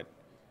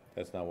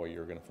 that's not what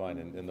you're going to find.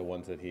 And the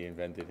ones that he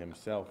invented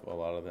himself, a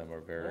lot of them are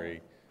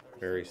very,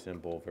 very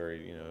simple,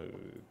 very, you know,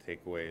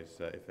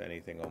 takeaways, if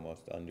anything,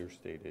 almost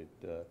understated,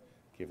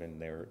 given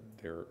their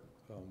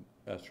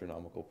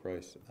astronomical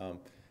price.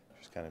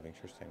 Which is kind of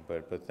interesting.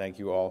 But thank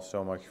you all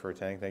so much for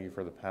attending. Thank you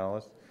for the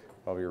panelists,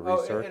 all your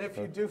research. And if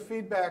you do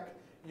feedback,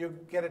 you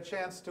get a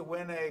chance to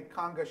win a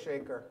conga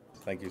shaker.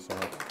 Thank you so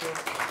much.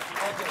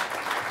 Thank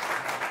you.